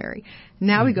March primary.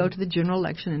 Now we go to the general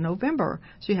election in November,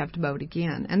 so you have to vote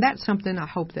again. And that's something I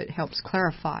hope that helps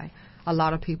clarify a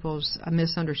lot of people's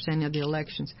misunderstanding of the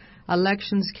elections.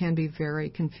 Elections can be very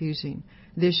confusing.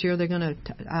 This year they're going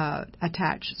to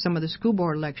attach some of the school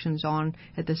board elections on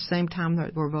at the same time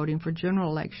that we're voting for general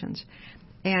elections.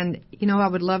 And, I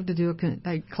would love to do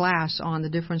a class on the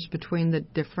difference between the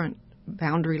different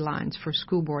boundary lines for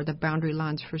school board, the boundary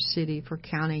lines for city, for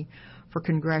county, for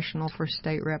congressional, for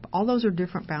state rep. All those are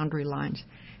different boundary lines.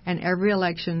 And every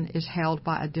election is held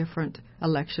by a different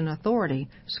election authority.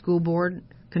 School board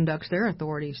conducts their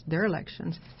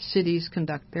elections. Cities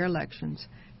conduct their elections.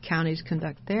 Counties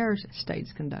conduct theirs.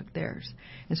 States conduct theirs.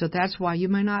 And so that's why you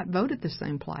may not vote at the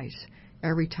same place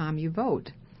every time you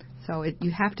vote. So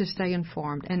you have to stay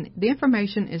informed. And the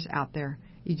information is out there.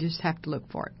 You just have to look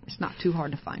for it. It's not too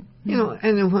hard to find.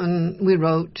 And when we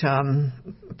wrote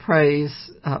Pray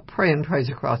and Praise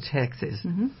Across Texas,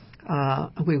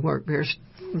 we worked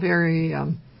very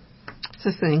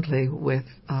succinctly with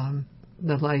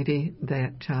the lady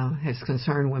that has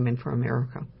Concerned Women for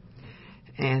America.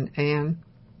 And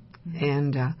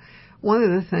one of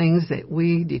the things that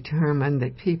we determined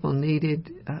that people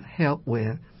needed help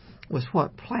with was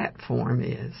what platform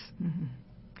is.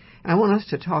 I want us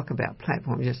to talk about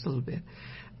platform just a little bit.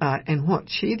 And what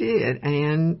she did,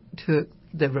 and took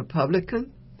the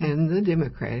Republican and the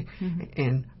Democratic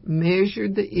and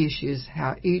measured the issues,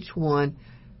 how each one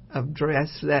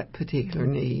addressed that particular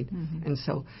need. And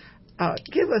so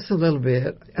give us a little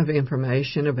bit of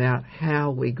information about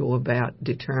how we go about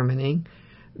determining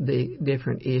the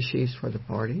different issues for the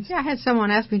parties. Yeah, I had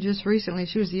someone ask me just recently.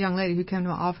 She was a young lady who came to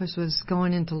my office, was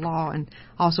going into law and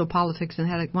also politics, and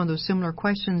had one of those similar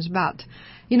questions about,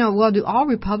 well, do all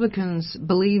Republicans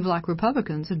believe like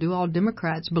Republicans, or do all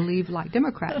Democrats believe like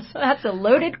Democrats? That's a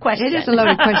loaded question. It is a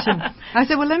loaded question. I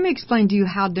said, well, let me explain to you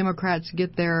how Democrats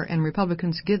get there and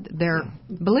Republicans get their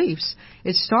beliefs.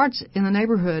 It starts in the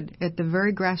neighborhood at the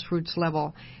very grassroots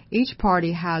level. Each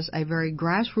party has a very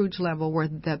grassroots level where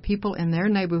the people in their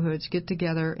neighborhoods get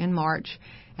together in March,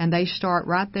 and they start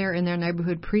right there in their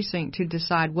neighborhood precinct to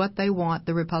decide what they want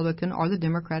the Republican or the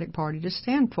Democratic Party to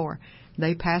stand for.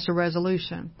 They pass a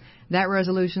resolution. That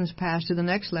resolution is passed to the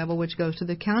next level, which goes to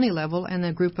the county level, and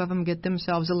a group of them get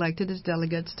themselves elected as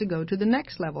delegates to go to the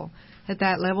next level. At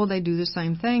that level, they do the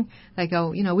same thing. They go,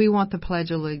 we want the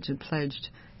Pledge of Allegiance pledged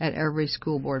at every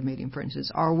school board meeting, for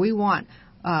instance, or we want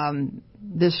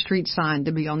this street sign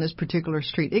to be on this particular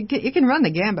street. It can run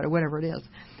the gambit or whatever it is.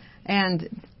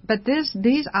 But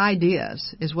these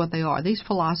ideas is what they are. These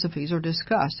philosophies are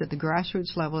discussed at the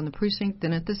grassroots level in the precinct,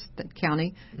 then at the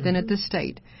county, then at the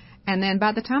state. And then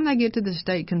by the time they get to the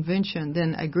state convention,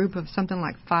 then a group of something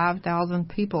like 5,000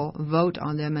 people vote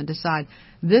on them and decide,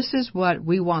 this is what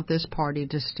we want this party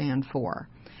to stand for.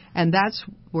 And that's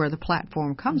where the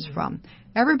platform comes from.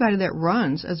 Everybody that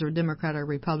runs as a Democrat or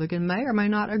Republican may or may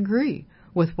not agree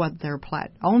with what their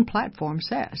own platform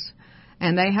says.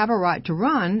 And they have a right to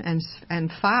run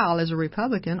and file as a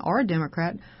Republican or a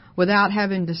Democrat without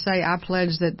having to say, I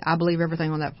pledge that I believe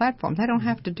everything on that platform. They don't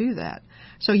have to do that.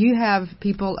 So you have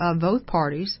people of both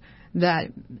parties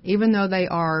that, even though they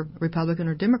are Republican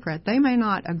or Democrat, they may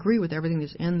not agree with everything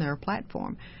that's in their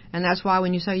platform. And that's why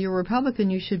when you say you're a Republican,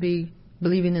 you should be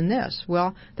believing in this.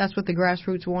 Well, that's what the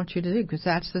grassroots want you to do, because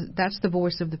that's the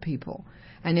voice of the people.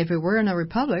 And if we're in a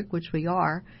republic, which we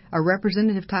are, a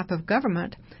representative type of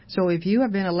government, so if you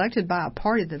have been elected by a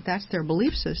party that's their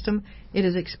belief system, it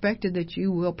is expected that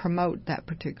you will promote that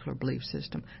particular belief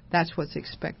system. That's what's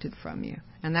expected from you.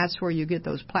 And that's where you get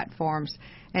those platforms.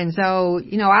 And so,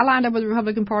 I lined up with the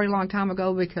Republican Party a long time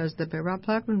ago because the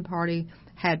Republican Party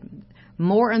had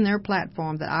more in their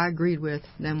platform that I agreed with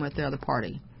than with the other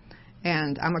party.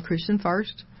 And I'm a Christian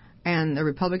first, and the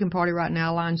Republican Party right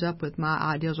now lines up with my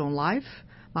ideas on life,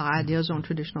 my ideas on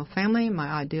traditional family, my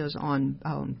ideas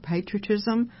on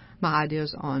patriotism, my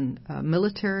ideas on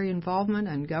military involvement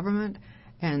and government,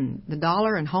 and the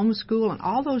dollar and homeschool and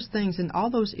all those things and all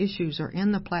those issues are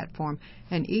in the platform.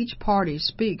 And each party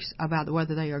speaks about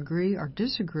whether they agree or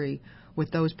disagree with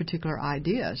those particular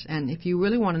ideas. And if you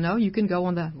really want to know, you can go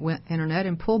on the internet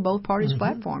and pull both parties'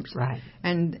 platforms. Right.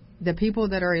 And the people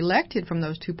that are elected from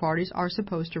those two parties are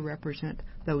supposed to represent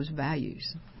those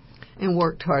values. And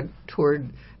work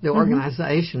toward the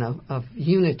organization of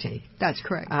unity. That's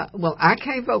correct. Well, I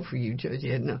can't vote for you, Judge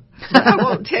Edna, but I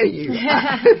won't tell you.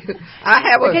 I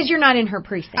have because you're not in her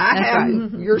precinct. I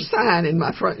have your sign in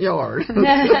my front yard. Well,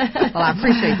 I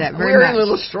appreciate that very much. We're in a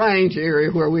little strange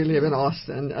area where we live in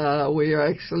Austin. We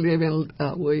actually live in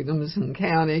Williamson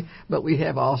County, but we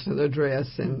have Austin address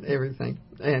and everything,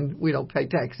 and we don't pay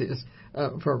taxes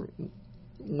for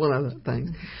one of the things.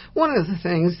 One of the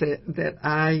things that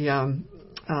I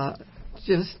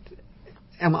just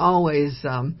am always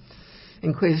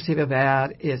inquisitive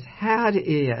about is how it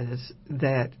is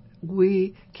that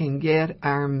we can get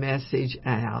our message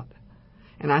out.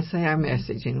 And I say our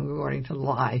message in regarding to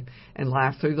life and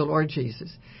life through the Lord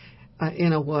Jesus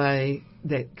in a way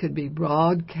that could be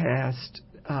broadcast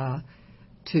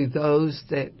to those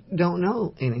that don't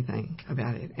know anything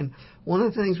about it. And one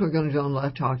of the things we're going to do on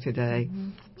Love Talk today,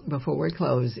 before we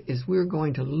close, is we're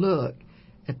going to look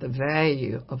at the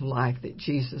value of life that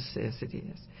Jesus says it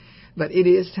is. But it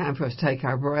is time for us to take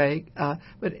our break.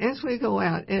 But as we go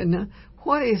out, Edna,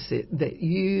 what is it that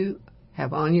you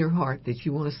have on your heart that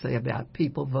you want to say about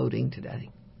people voting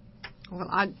today? Well,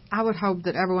 I would hope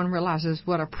that everyone realizes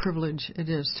what a privilege it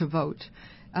is to vote.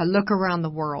 Look around the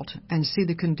world and see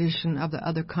the condition of the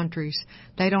other countries.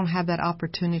 They don't have that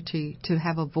opportunity to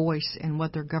have a voice in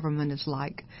what their government is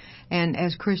like. And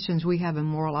as Christians, we have a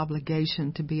moral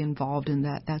obligation to be involved in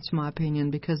that. That's my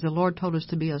opinion, because the Lord told us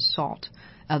to be a salt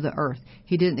of the earth.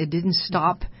 It didn't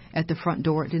stop at the front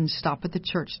door. It didn't stop at the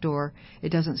church door.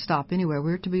 It doesn't stop anywhere.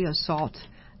 We're to be a salt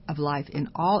of life in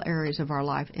all areas of our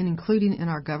life, and including in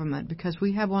our government, because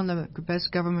we have one of the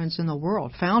best governments in the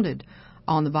world, founded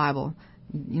on the Bible.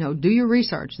 Do your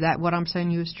research. That what I'm saying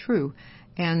to you is true.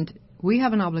 And we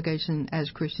have an obligation as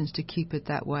Christians to keep it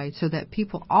that way so that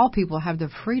all people have the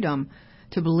freedom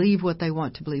to believe what they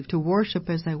want to believe, to worship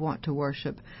as they want to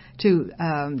worship, to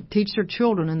teach their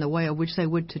children in the way of which they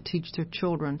would to teach their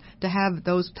children, to have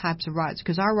those types of rights,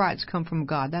 because our rights come from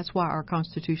God. That's why our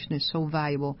Constitution is so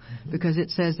valuable, because it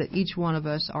says that each one of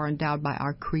us are endowed by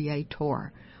our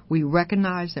Creator. We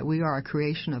recognize that we are a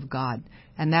creation of God,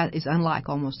 and that is unlike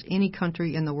almost any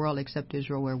country in the world except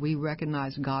Israel, where we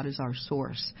recognize God as our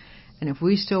source. And if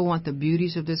we still want the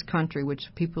beauties of this country, which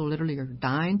people literally are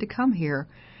dying to come here,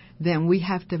 then we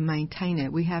have to maintain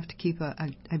it. We have to keep a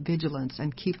vigilance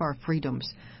and keep our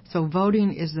freedoms. So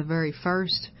voting is the very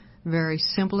first, very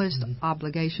simplest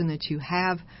obligation that you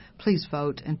have. Please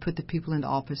vote and put the people into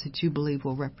office that you believe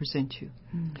will represent you.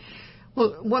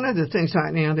 Well, one of the things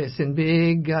right now that's in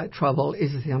big trouble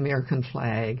is the American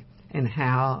flag and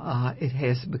how it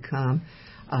has become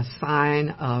a sign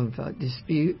of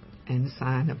dispute and a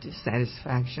sign of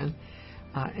dissatisfaction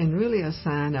and really a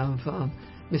sign of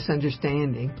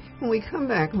misunderstanding. When we come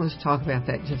back, let's talk about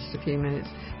that in just a few minutes.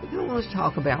 But then let's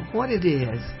talk about what it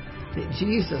is that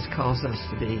Jesus calls us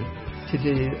to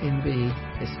do and be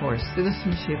as far as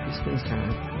citizenship is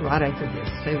concerned right after this.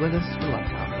 Stay with us for Love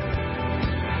Talk.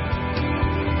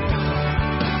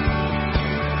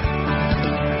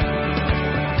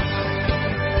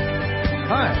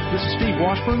 Hi, this is Steve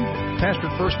Washburn,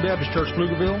 pastor at First Baptist Church,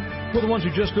 Pflugerville. We're the ones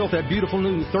who just built that beautiful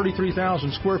new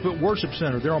 33,000 square foot worship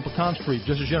center there on Pecan Street,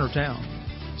 just as you enter town.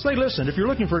 Say, listen, if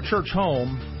you're looking for a church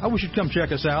home, I wish you'd come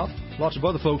check us out. Lots of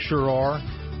other folks sure are.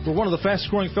 We're one of the fastest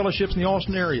growing fellowships in the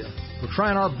Austin area. We're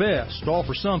trying our best to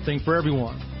offer something for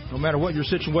everyone. No matter what your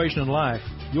situation in life,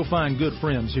 you'll find good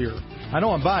friends here. I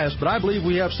know I'm biased, but I believe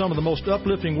we have some of the most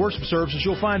uplifting worship services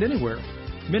you'll find anywhere.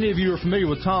 Many of you are familiar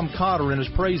with Tom Cotter and his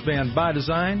praise band, By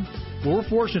Design. Well, we're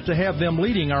fortunate to have them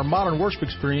leading our modern worship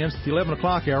experience at the 11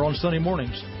 o'clock hour on Sunday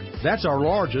mornings. That's our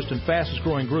largest and fastest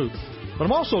growing group. But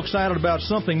I'm also excited about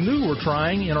something new we're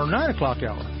trying in our 9 o'clock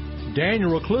hour.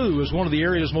 Daniel Reclus is one of the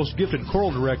area's most gifted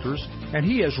choral directors, and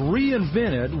he has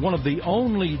reinvented one of the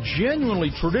only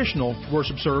genuinely traditional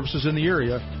worship services in the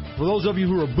area for those of you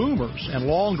who are boomers and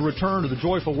long to return to the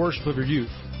joyful worship of your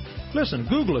youth. Listen,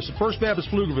 Google us at First Baptist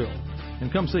Pflugerville and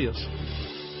come see us.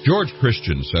 George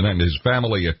Christensen and his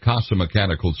family at Casa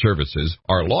Mechanical Services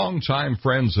are longtime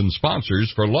friends and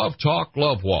sponsors for Love Talk,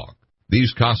 Love Walk.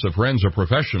 These Casa friends are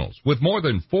professionals with more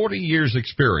than 40 years'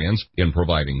 experience in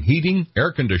providing heating,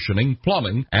 air conditioning,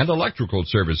 plumbing, and electrical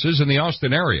services in the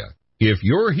Austin area. If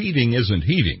your heating isn't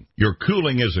heating, your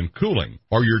cooling isn't cooling,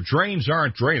 or your drains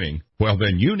aren't draining, well,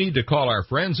 then you need to call our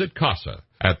friends at Casa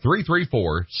at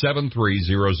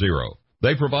 334-7300.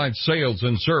 They provide sales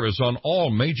and service on all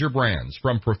major brands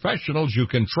from professionals you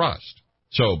can trust.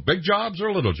 So big jobs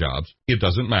or little jobs, it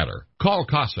doesn't matter. Call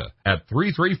Casa at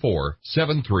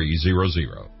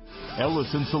 334-7300.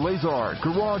 Ellis & Salazar,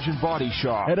 Garage and Body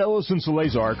Shop. At Ellis &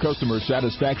 Salazar, customer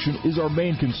satisfaction is our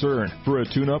main concern. For a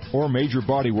tune-up or major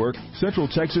body work, Central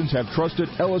Texans have trusted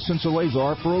Ellis &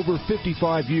 Salazar for over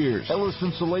 55 years. Ellis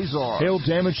 & Salazar, hail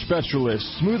damage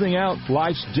specialists, smoothing out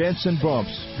life's dents and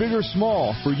bumps, big or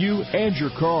small, for you and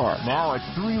your car. Now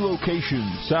at 3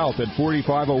 locations: south at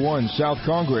 4501 South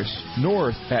Congress,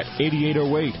 north at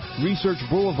 8808 Research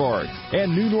Boulevard,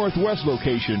 and new northwest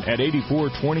location at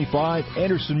 8425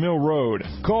 Anderson Mill Road.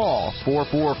 Call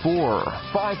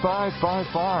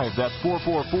 444-5555. That's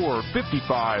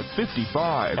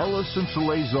 444-5555. Ellis &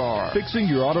 Salazar. Fixing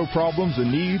your auto problems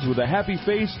and needs with a happy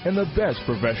face and the best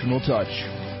professional touch.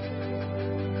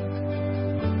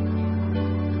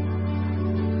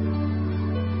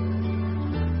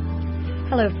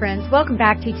 Hello, friends. Welcome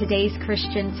back to today's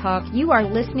Christian Talk. You are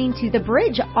listening to The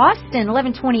Bridge, Austin,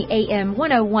 1120 AM,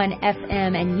 101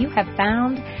 FM, and you have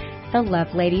found the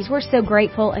Love Ladies. We're so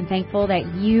grateful and thankful that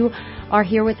you are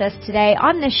here with us today.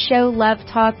 On this show, Love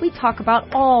Talk, we talk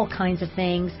about all kinds of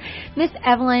things. Miss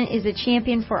Evelyn is a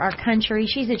champion for our country.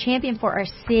 She's a champion for our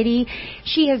city.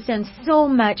 She has done so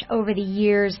much over the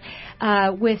years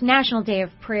with National Day of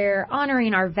Prayer,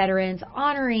 honoring our veterans,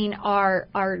 honoring our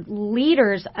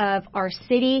leaders of our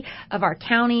city, of our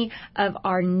county, of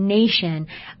our nation.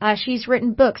 She's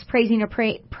written books praising and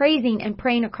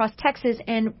praying across Texas,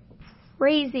 and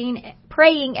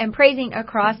praying and praising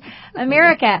across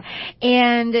America.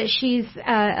 And she's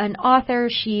an author,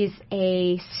 she's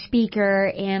a speaker,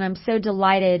 and I'm so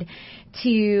delighted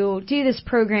to do this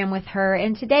program with her.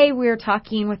 And today we're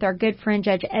talking with our good friend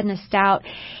Judge Edna Stout.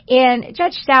 And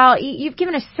Judge Stout, you've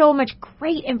given us so much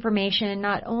great information,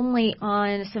 not only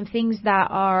on some things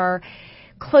that are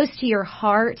close to your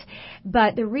heart,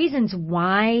 but the reasons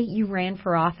why you ran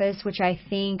for office, which I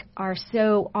think are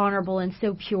so honorable and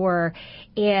so pure,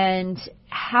 and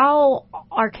how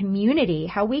our community,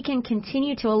 how we can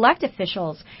continue to elect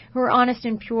officials who are honest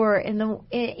and pure in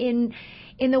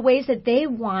the ways that they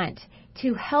want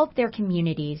to help their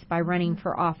communities by running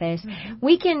for office. Mm-hmm.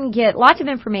 We can get lots of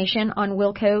information on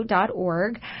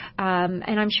wilco.org,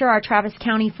 and I'm sure our Travis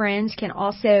County friends can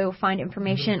also find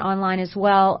information online as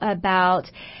well about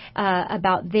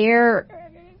their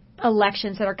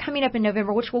elections that are coming up in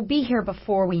November, which will be here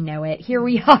before we know it. Here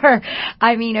we are,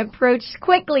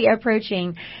 quickly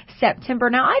approaching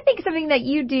September. Now, I think something that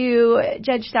you do,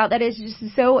 Judge Stout, that is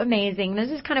just so amazing,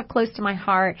 this is kind of close to my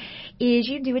heart, is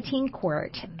you do a teen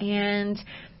court. And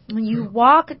you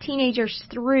walk teenagers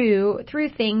through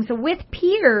things with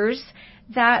peers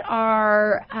that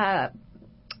are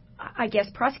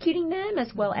prosecuting them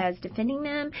as well as defending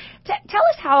them. Tell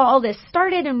us how all this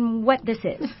started and what this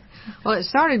is. Well, it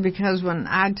started because when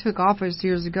I took office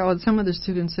years ago, and some of the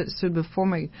students that stood before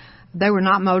me, they were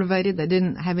not motivated. They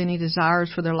didn't have any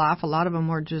desires for their life. A lot of them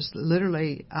were just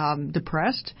literally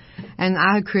depressed. And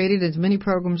I created as many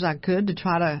programs as I could to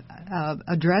try to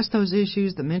address those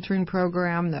issues, the mentoring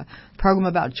program, the program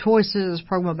about choices,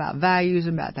 program about values,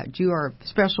 about that you are a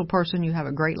special person, you have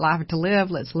a great life to live,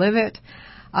 let's live it.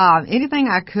 Anything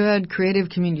I could, creative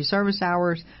community service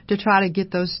hours, to try to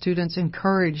get those students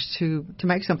encouraged to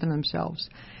make something themselves.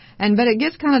 But it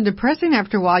gets kind of depressing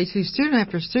after a while. You see student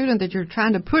after student that you're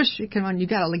trying to push. You got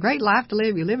a great life to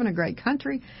live. You live in a great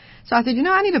country. So I said,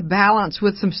 I need a balance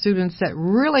with some students that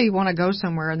really want to go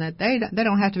somewhere and that they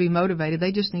don't have to be motivated.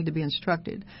 They just need to be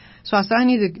instructed. So I said, I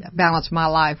need to balance my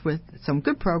life with some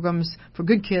good programs for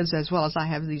good kids, as well as I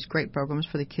have these great programs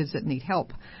for the kids that need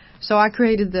help. So I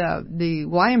created the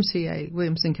YMCA,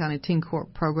 Williamson County Teen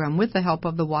Court program, with the help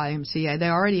of the YMCA. They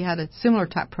already had a similar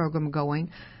type program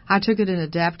going. I took it and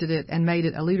adapted it and made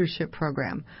it a leadership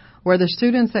program where the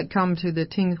students that come to the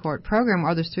teen court program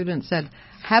are the students that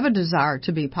have a desire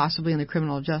to be possibly in the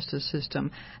criminal justice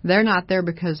system. They're not there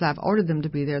because I've ordered them to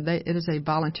be there. It is a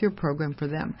volunteer program for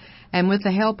them. And with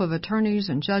the help of attorneys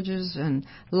and judges and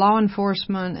law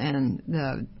enforcement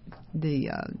and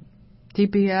the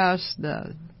DPS,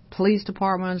 the police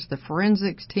departments, the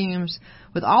forensics teams,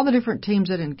 with all the different teams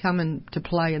that come into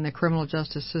play in the criminal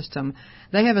justice system,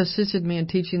 they have assisted me in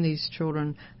teaching these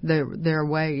children their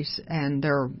ways and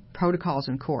their protocols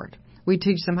in court. We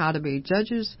teach them how to be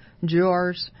judges,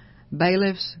 jurors,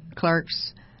 bailiffs,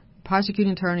 clerks,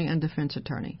 prosecuting attorney, and defense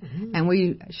attorney. Mm-hmm. And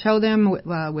we show them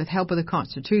with help of the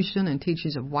Constitution and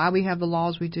teachings of why we have the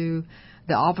laws we do.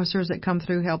 The officers that come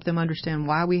through help them understand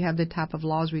why we have the type of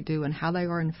laws we do and how they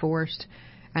are enforced.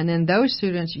 And then those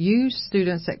students use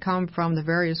students that come from the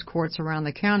various courts around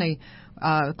the county,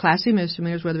 Class C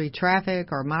misdemeanors, whether it be traffic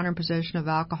or minor possession of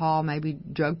alcohol, maybe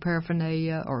drug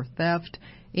paraphernalia or theft,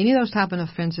 any of those type of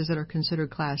offenses that are considered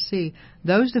Class C.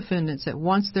 Those defendants that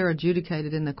once they're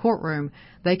adjudicated in the courtroom,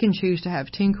 they can choose to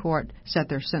have teen court set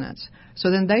their sentence.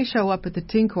 So then they show up at the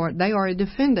teen court. They are a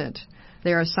defendant.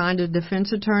 They are assigned a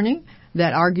defense attorney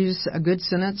that argues a good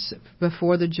sentence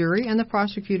before the jury, and the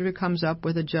prosecutor comes up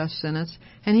with a just sentence,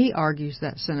 and he argues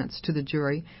that sentence to the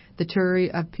jury. The jury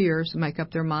appears, make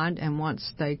up their mind, and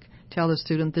once they tell the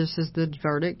student this is the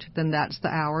verdict, then that's the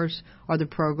hours or the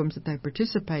programs that they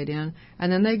participate in, and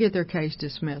then they get their case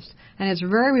dismissed. And it's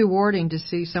very rewarding to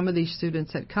see some of these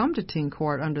students that come to teen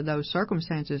court under those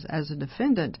circumstances as a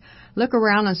defendant look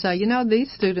around and say, you know,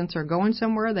 these students are going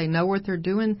somewhere, they know what they're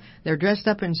doing, they're dressed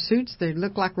up in suits, they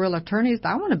look like real attorneys,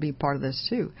 I want to be part of this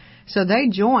too. So they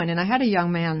join, and I had a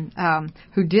young man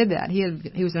who did that. He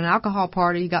was in an alcohol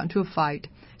party, he got into a fight,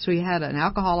 so he had an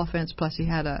alcohol offense plus he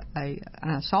had an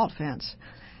assault offense.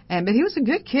 But he was a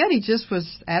good kid. He just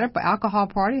was at an alcohol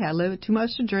party, had a little too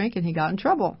much to drink, and he got in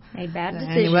trouble. A bad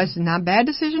decision. And it was not a bad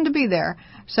decision to be there.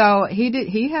 So I gave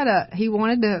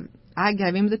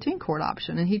him the teen court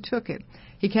option, and he took it.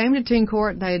 He came to teen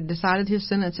court, they had decided his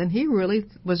sentence, and he really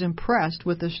was impressed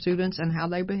with the students and how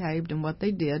they behaved and what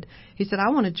they did. He said, I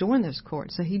want to join this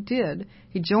court. So he did.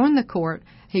 He joined the court.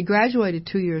 He graduated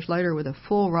 2 years later with a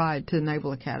full ride to the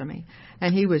Naval Academy.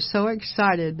 And he was so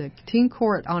excited. The teen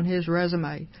court on his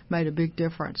resume made a big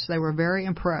difference. They were very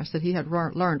impressed that he had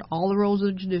learned all the roles of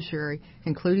the judiciary,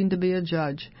 including to be a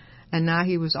judge. And now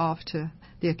he was off to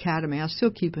the academy. I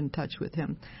still keep in touch with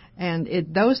him. And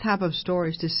those type of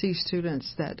stories, to see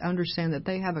students that understand that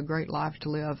they have a great life to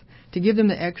live, to give them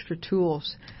the extra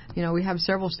tools. You know, we have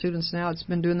several students now that's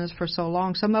been doing this for so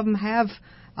long. Some of them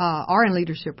are in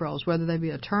leadership roles, whether they be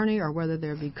attorney or whether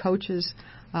they be coaches,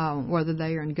 whether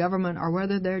they are in government or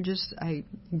whether they're just a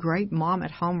great mom at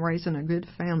home raising a good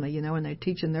family, you know, and they're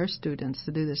teaching their students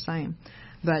to do the same.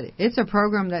 But it's a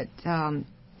program that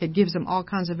it gives them all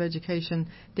kinds of education,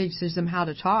 teaches them how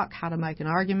to talk, how to make an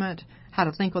argument, how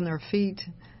to think on their feet,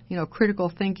 you know,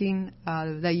 critical thinking.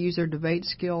 They use their debate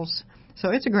skills. So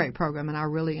it's a great program, and I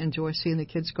really enjoy seeing the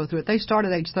kids go through it. They start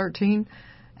at age 13,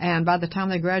 and by the time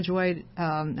they graduate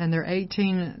and they're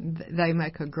 18, they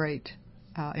make a great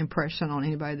impression on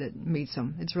anybody that meets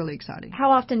them. It's really exciting.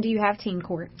 How often do you have teen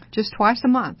court? Just twice a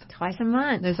month. Twice a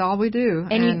month. That's all we do.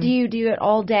 And do you do it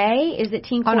all day? Is it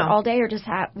teen court all day, or just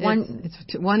one?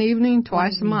 It's one evening,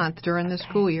 twice a month during the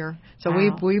school year. So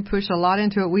we push a lot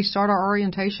into it. We start our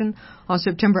orientation on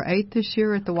September 8th this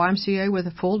year at the YMCA with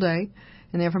a full day,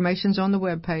 and the information's on the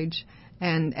webpage.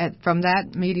 And from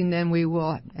that meeting, then we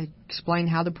will explain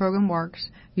how the program works.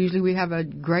 Usually we have a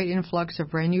great influx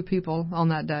of brand new people on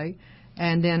that day.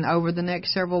 And then over the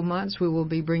next several months, we will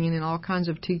be bringing in all kinds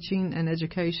of teaching and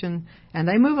education. And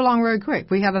they move along very quick.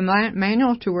 We have a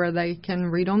manual to where they can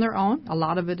read on their own. A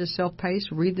lot of it is self-paced.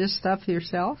 Read this stuff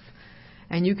yourself.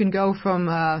 And you can go from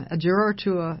a juror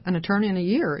to an attorney in a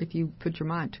year if you put your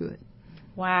mind to it.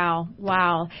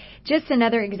 Wow. Just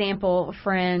another example,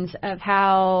 friends, of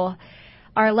how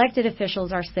our elected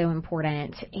officials are so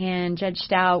important. And Judge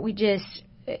Stout,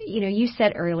 you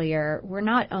said earlier, we're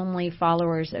not only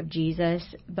followers of Jesus,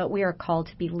 but we are called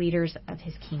to be leaders of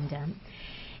his kingdom.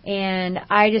 And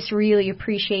I just really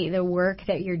appreciate the work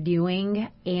that you're doing,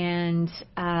 and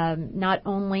not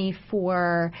only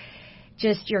for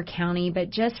just your county,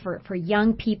 but just for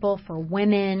young people, for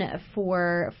women,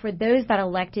 for those that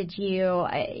elected you.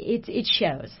 It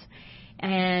shows.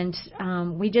 And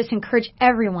we just encourage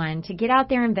everyone to get out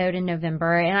there and vote in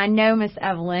November. And I know, Miss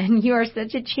Evelyn, you are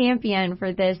such a champion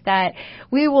for this that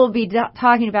we will be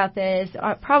talking about this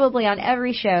probably on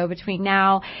every show between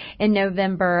now and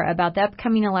November about the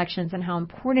upcoming elections and how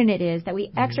important it is that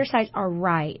we exercise our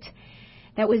right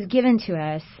that was given to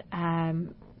us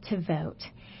to vote.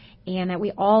 and that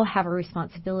we all have a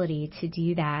responsibility to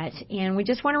do that. And we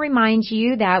just want to remind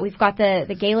you that we've got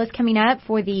the galas coming up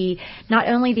for not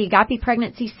only the Agape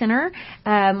Pregnancy Center,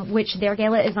 which their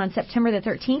gala is on September the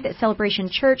 13th at Celebration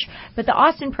Church, but the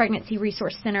Austin Pregnancy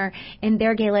Resource Center, and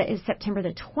their gala is September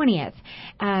the 20th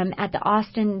at the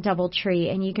Austin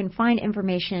Doubletree, and you can find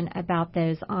information about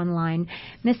those online.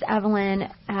 Miss Evelyn,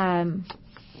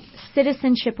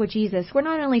 citizenship with Jesus. We're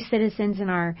not only citizens in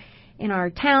our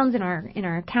towns, in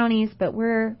our counties, but we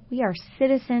are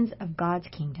citizens of God's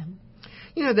kingdom.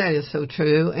 You know, that is so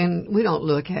true, and we don't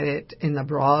look at it in the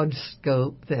broad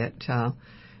scope that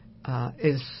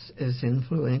is as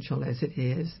influential as it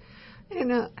is.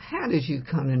 And how did you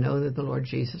come to know that the Lord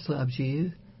Jesus loves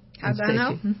you? How did I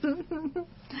know?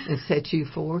 And set you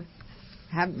forth?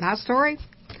 My story?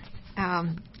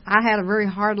 I had a very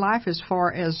hard life as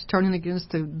far as turning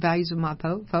against the values of my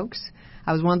folks.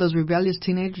 I was one of those rebellious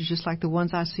teenagers just like the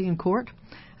ones I see in court.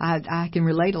 I can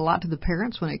relate a lot to the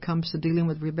parents when it comes to dealing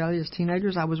with rebellious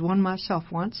teenagers. I was one myself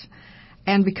once.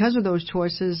 And because of those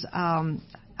choices, I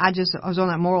was on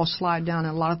that moral slide down,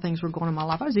 and a lot of things were going on in my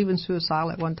life. I was even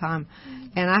suicidal at one time.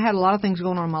 And I had a lot of things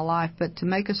going on in my life. But to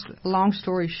make a long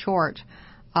story short,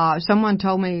 someone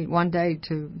told me one day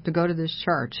to go to this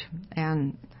church,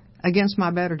 and against my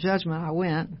better judgment, I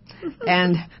went.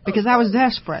 And because I was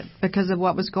desperate, because of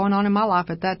what was going on in my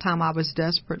life at that time, I was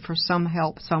desperate for some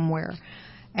help somewhere.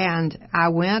 And I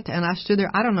went, and I stood there.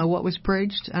 I don't know what was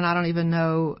preached, and I don't even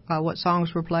know what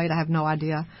songs were played. I have no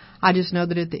idea. I just know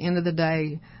that at the end of the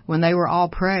day, when they were all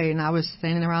praying, I was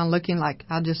standing around looking like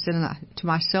I just sitting to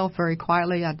myself very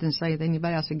quietly. I didn't say to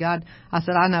anybody. I said, God, I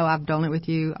said, I know I've done it with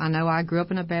you. I know I grew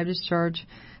up in a Baptist church,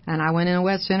 and I went in a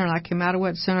Wet Center, and I came out of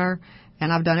Wet Center,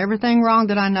 and I've done everything wrong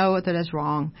that I know that is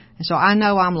wrong. And so I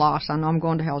know I'm lost. I know I'm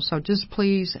going to hell. So just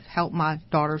please help my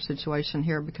daughter's situation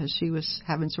here, because she was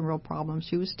having some real problems.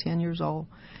 She was 10 years old.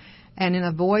 And in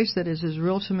a voice that is as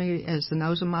real to me as the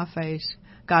nose on my face,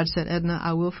 God said, Edna,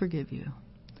 I will forgive you.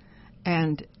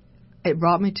 And it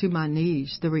brought me to my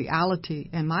knees, the reality,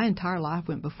 and my entire life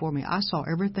went before me. I saw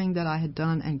everything that I had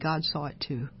done, and God saw it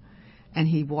too. And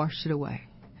He washed it away.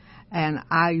 And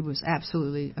I was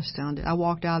absolutely astounded. I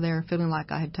walked out of there feeling like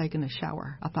I had taken a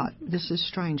shower. I thought, this is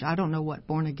strange. I don't know what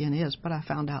born again is, but I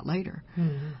found out later.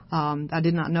 Mm-hmm. I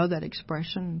did not know that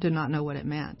expression, did not know what it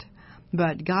meant.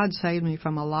 But God saved me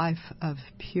from a life of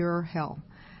pure hell.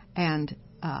 And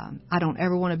I don't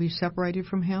ever want to be separated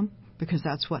from Him, because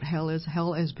that's what hell is.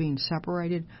 Hell is being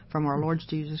separated from our Lord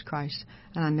Jesus Christ.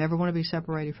 And I never want to be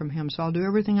separated from Him. So I'll do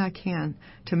everything I can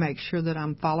to make sure that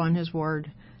I'm following His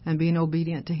Word and being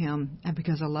obedient to Him, and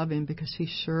because I love Him, because He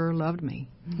sure loved me.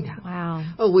 Yeah.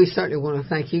 Wow. Oh, we certainly want to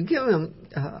thank you. Give them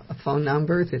a phone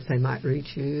number that they might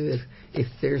reach you, if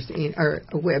there's or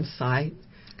a website.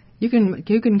 You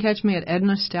can catch me at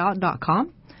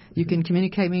ednastout.com. You can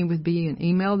communicate me with me an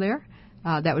email there.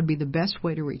 That would be the best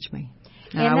way to reach me.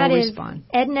 And I will respond.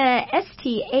 Edna,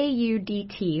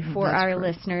 S-T-A-U-D-T, for That's our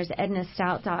correct. listeners,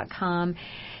 ednastout.com.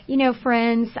 You know,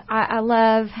 friends, I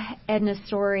love Edna's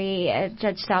story,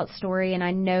 Judge Stout's story, and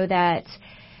I know that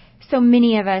so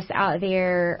many of us out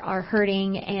there are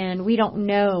hurting, and we don't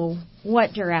know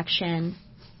what direction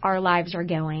our lives are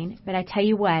going. But I tell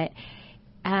you what,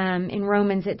 in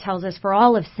Romans it tells us, for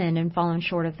all have sinned and fallen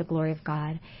short of the glory of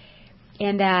God,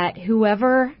 and that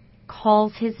whoever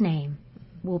calls His name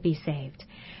will be saved.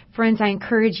 Friends, I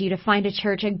encourage you to find a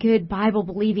church, a good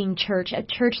Bible-believing church, a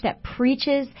church that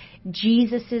preaches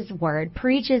Jesus' Word,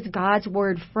 preaches God's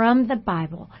Word from the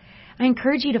Bible. I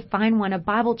encourage you to find one, a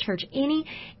Bible church, any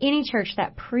church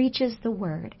that preaches the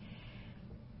Word.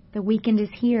 The weekend is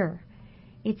here.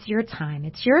 It's your time.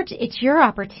 It's your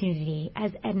opportunity,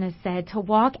 as Edna said, to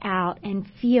walk out and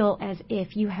feel as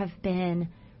if you have been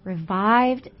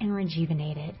revived and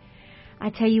rejuvenated. I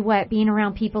tell you what, being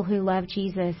around people who love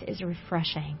Jesus is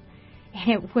refreshing.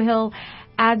 It will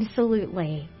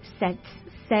absolutely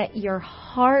set your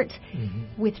heart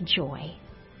with joy.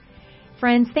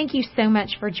 Friends, thank you so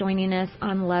much for joining us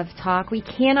on Love Talk. We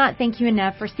cannot thank you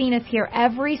enough for seeing us here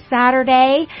every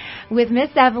Saturday with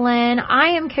Miss Evelyn.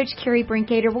 I am Coach Carrie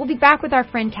Brinkader. We'll be back with our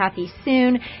friend Kathy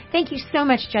soon. Thank you so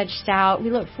much, Judge Stout.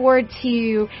 We look forward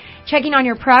to checking on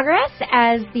your progress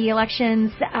as the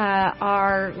elections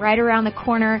are right around the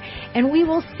corner. And we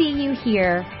will see you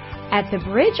here at the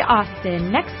Bridge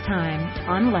Austin next time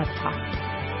on Love Talk.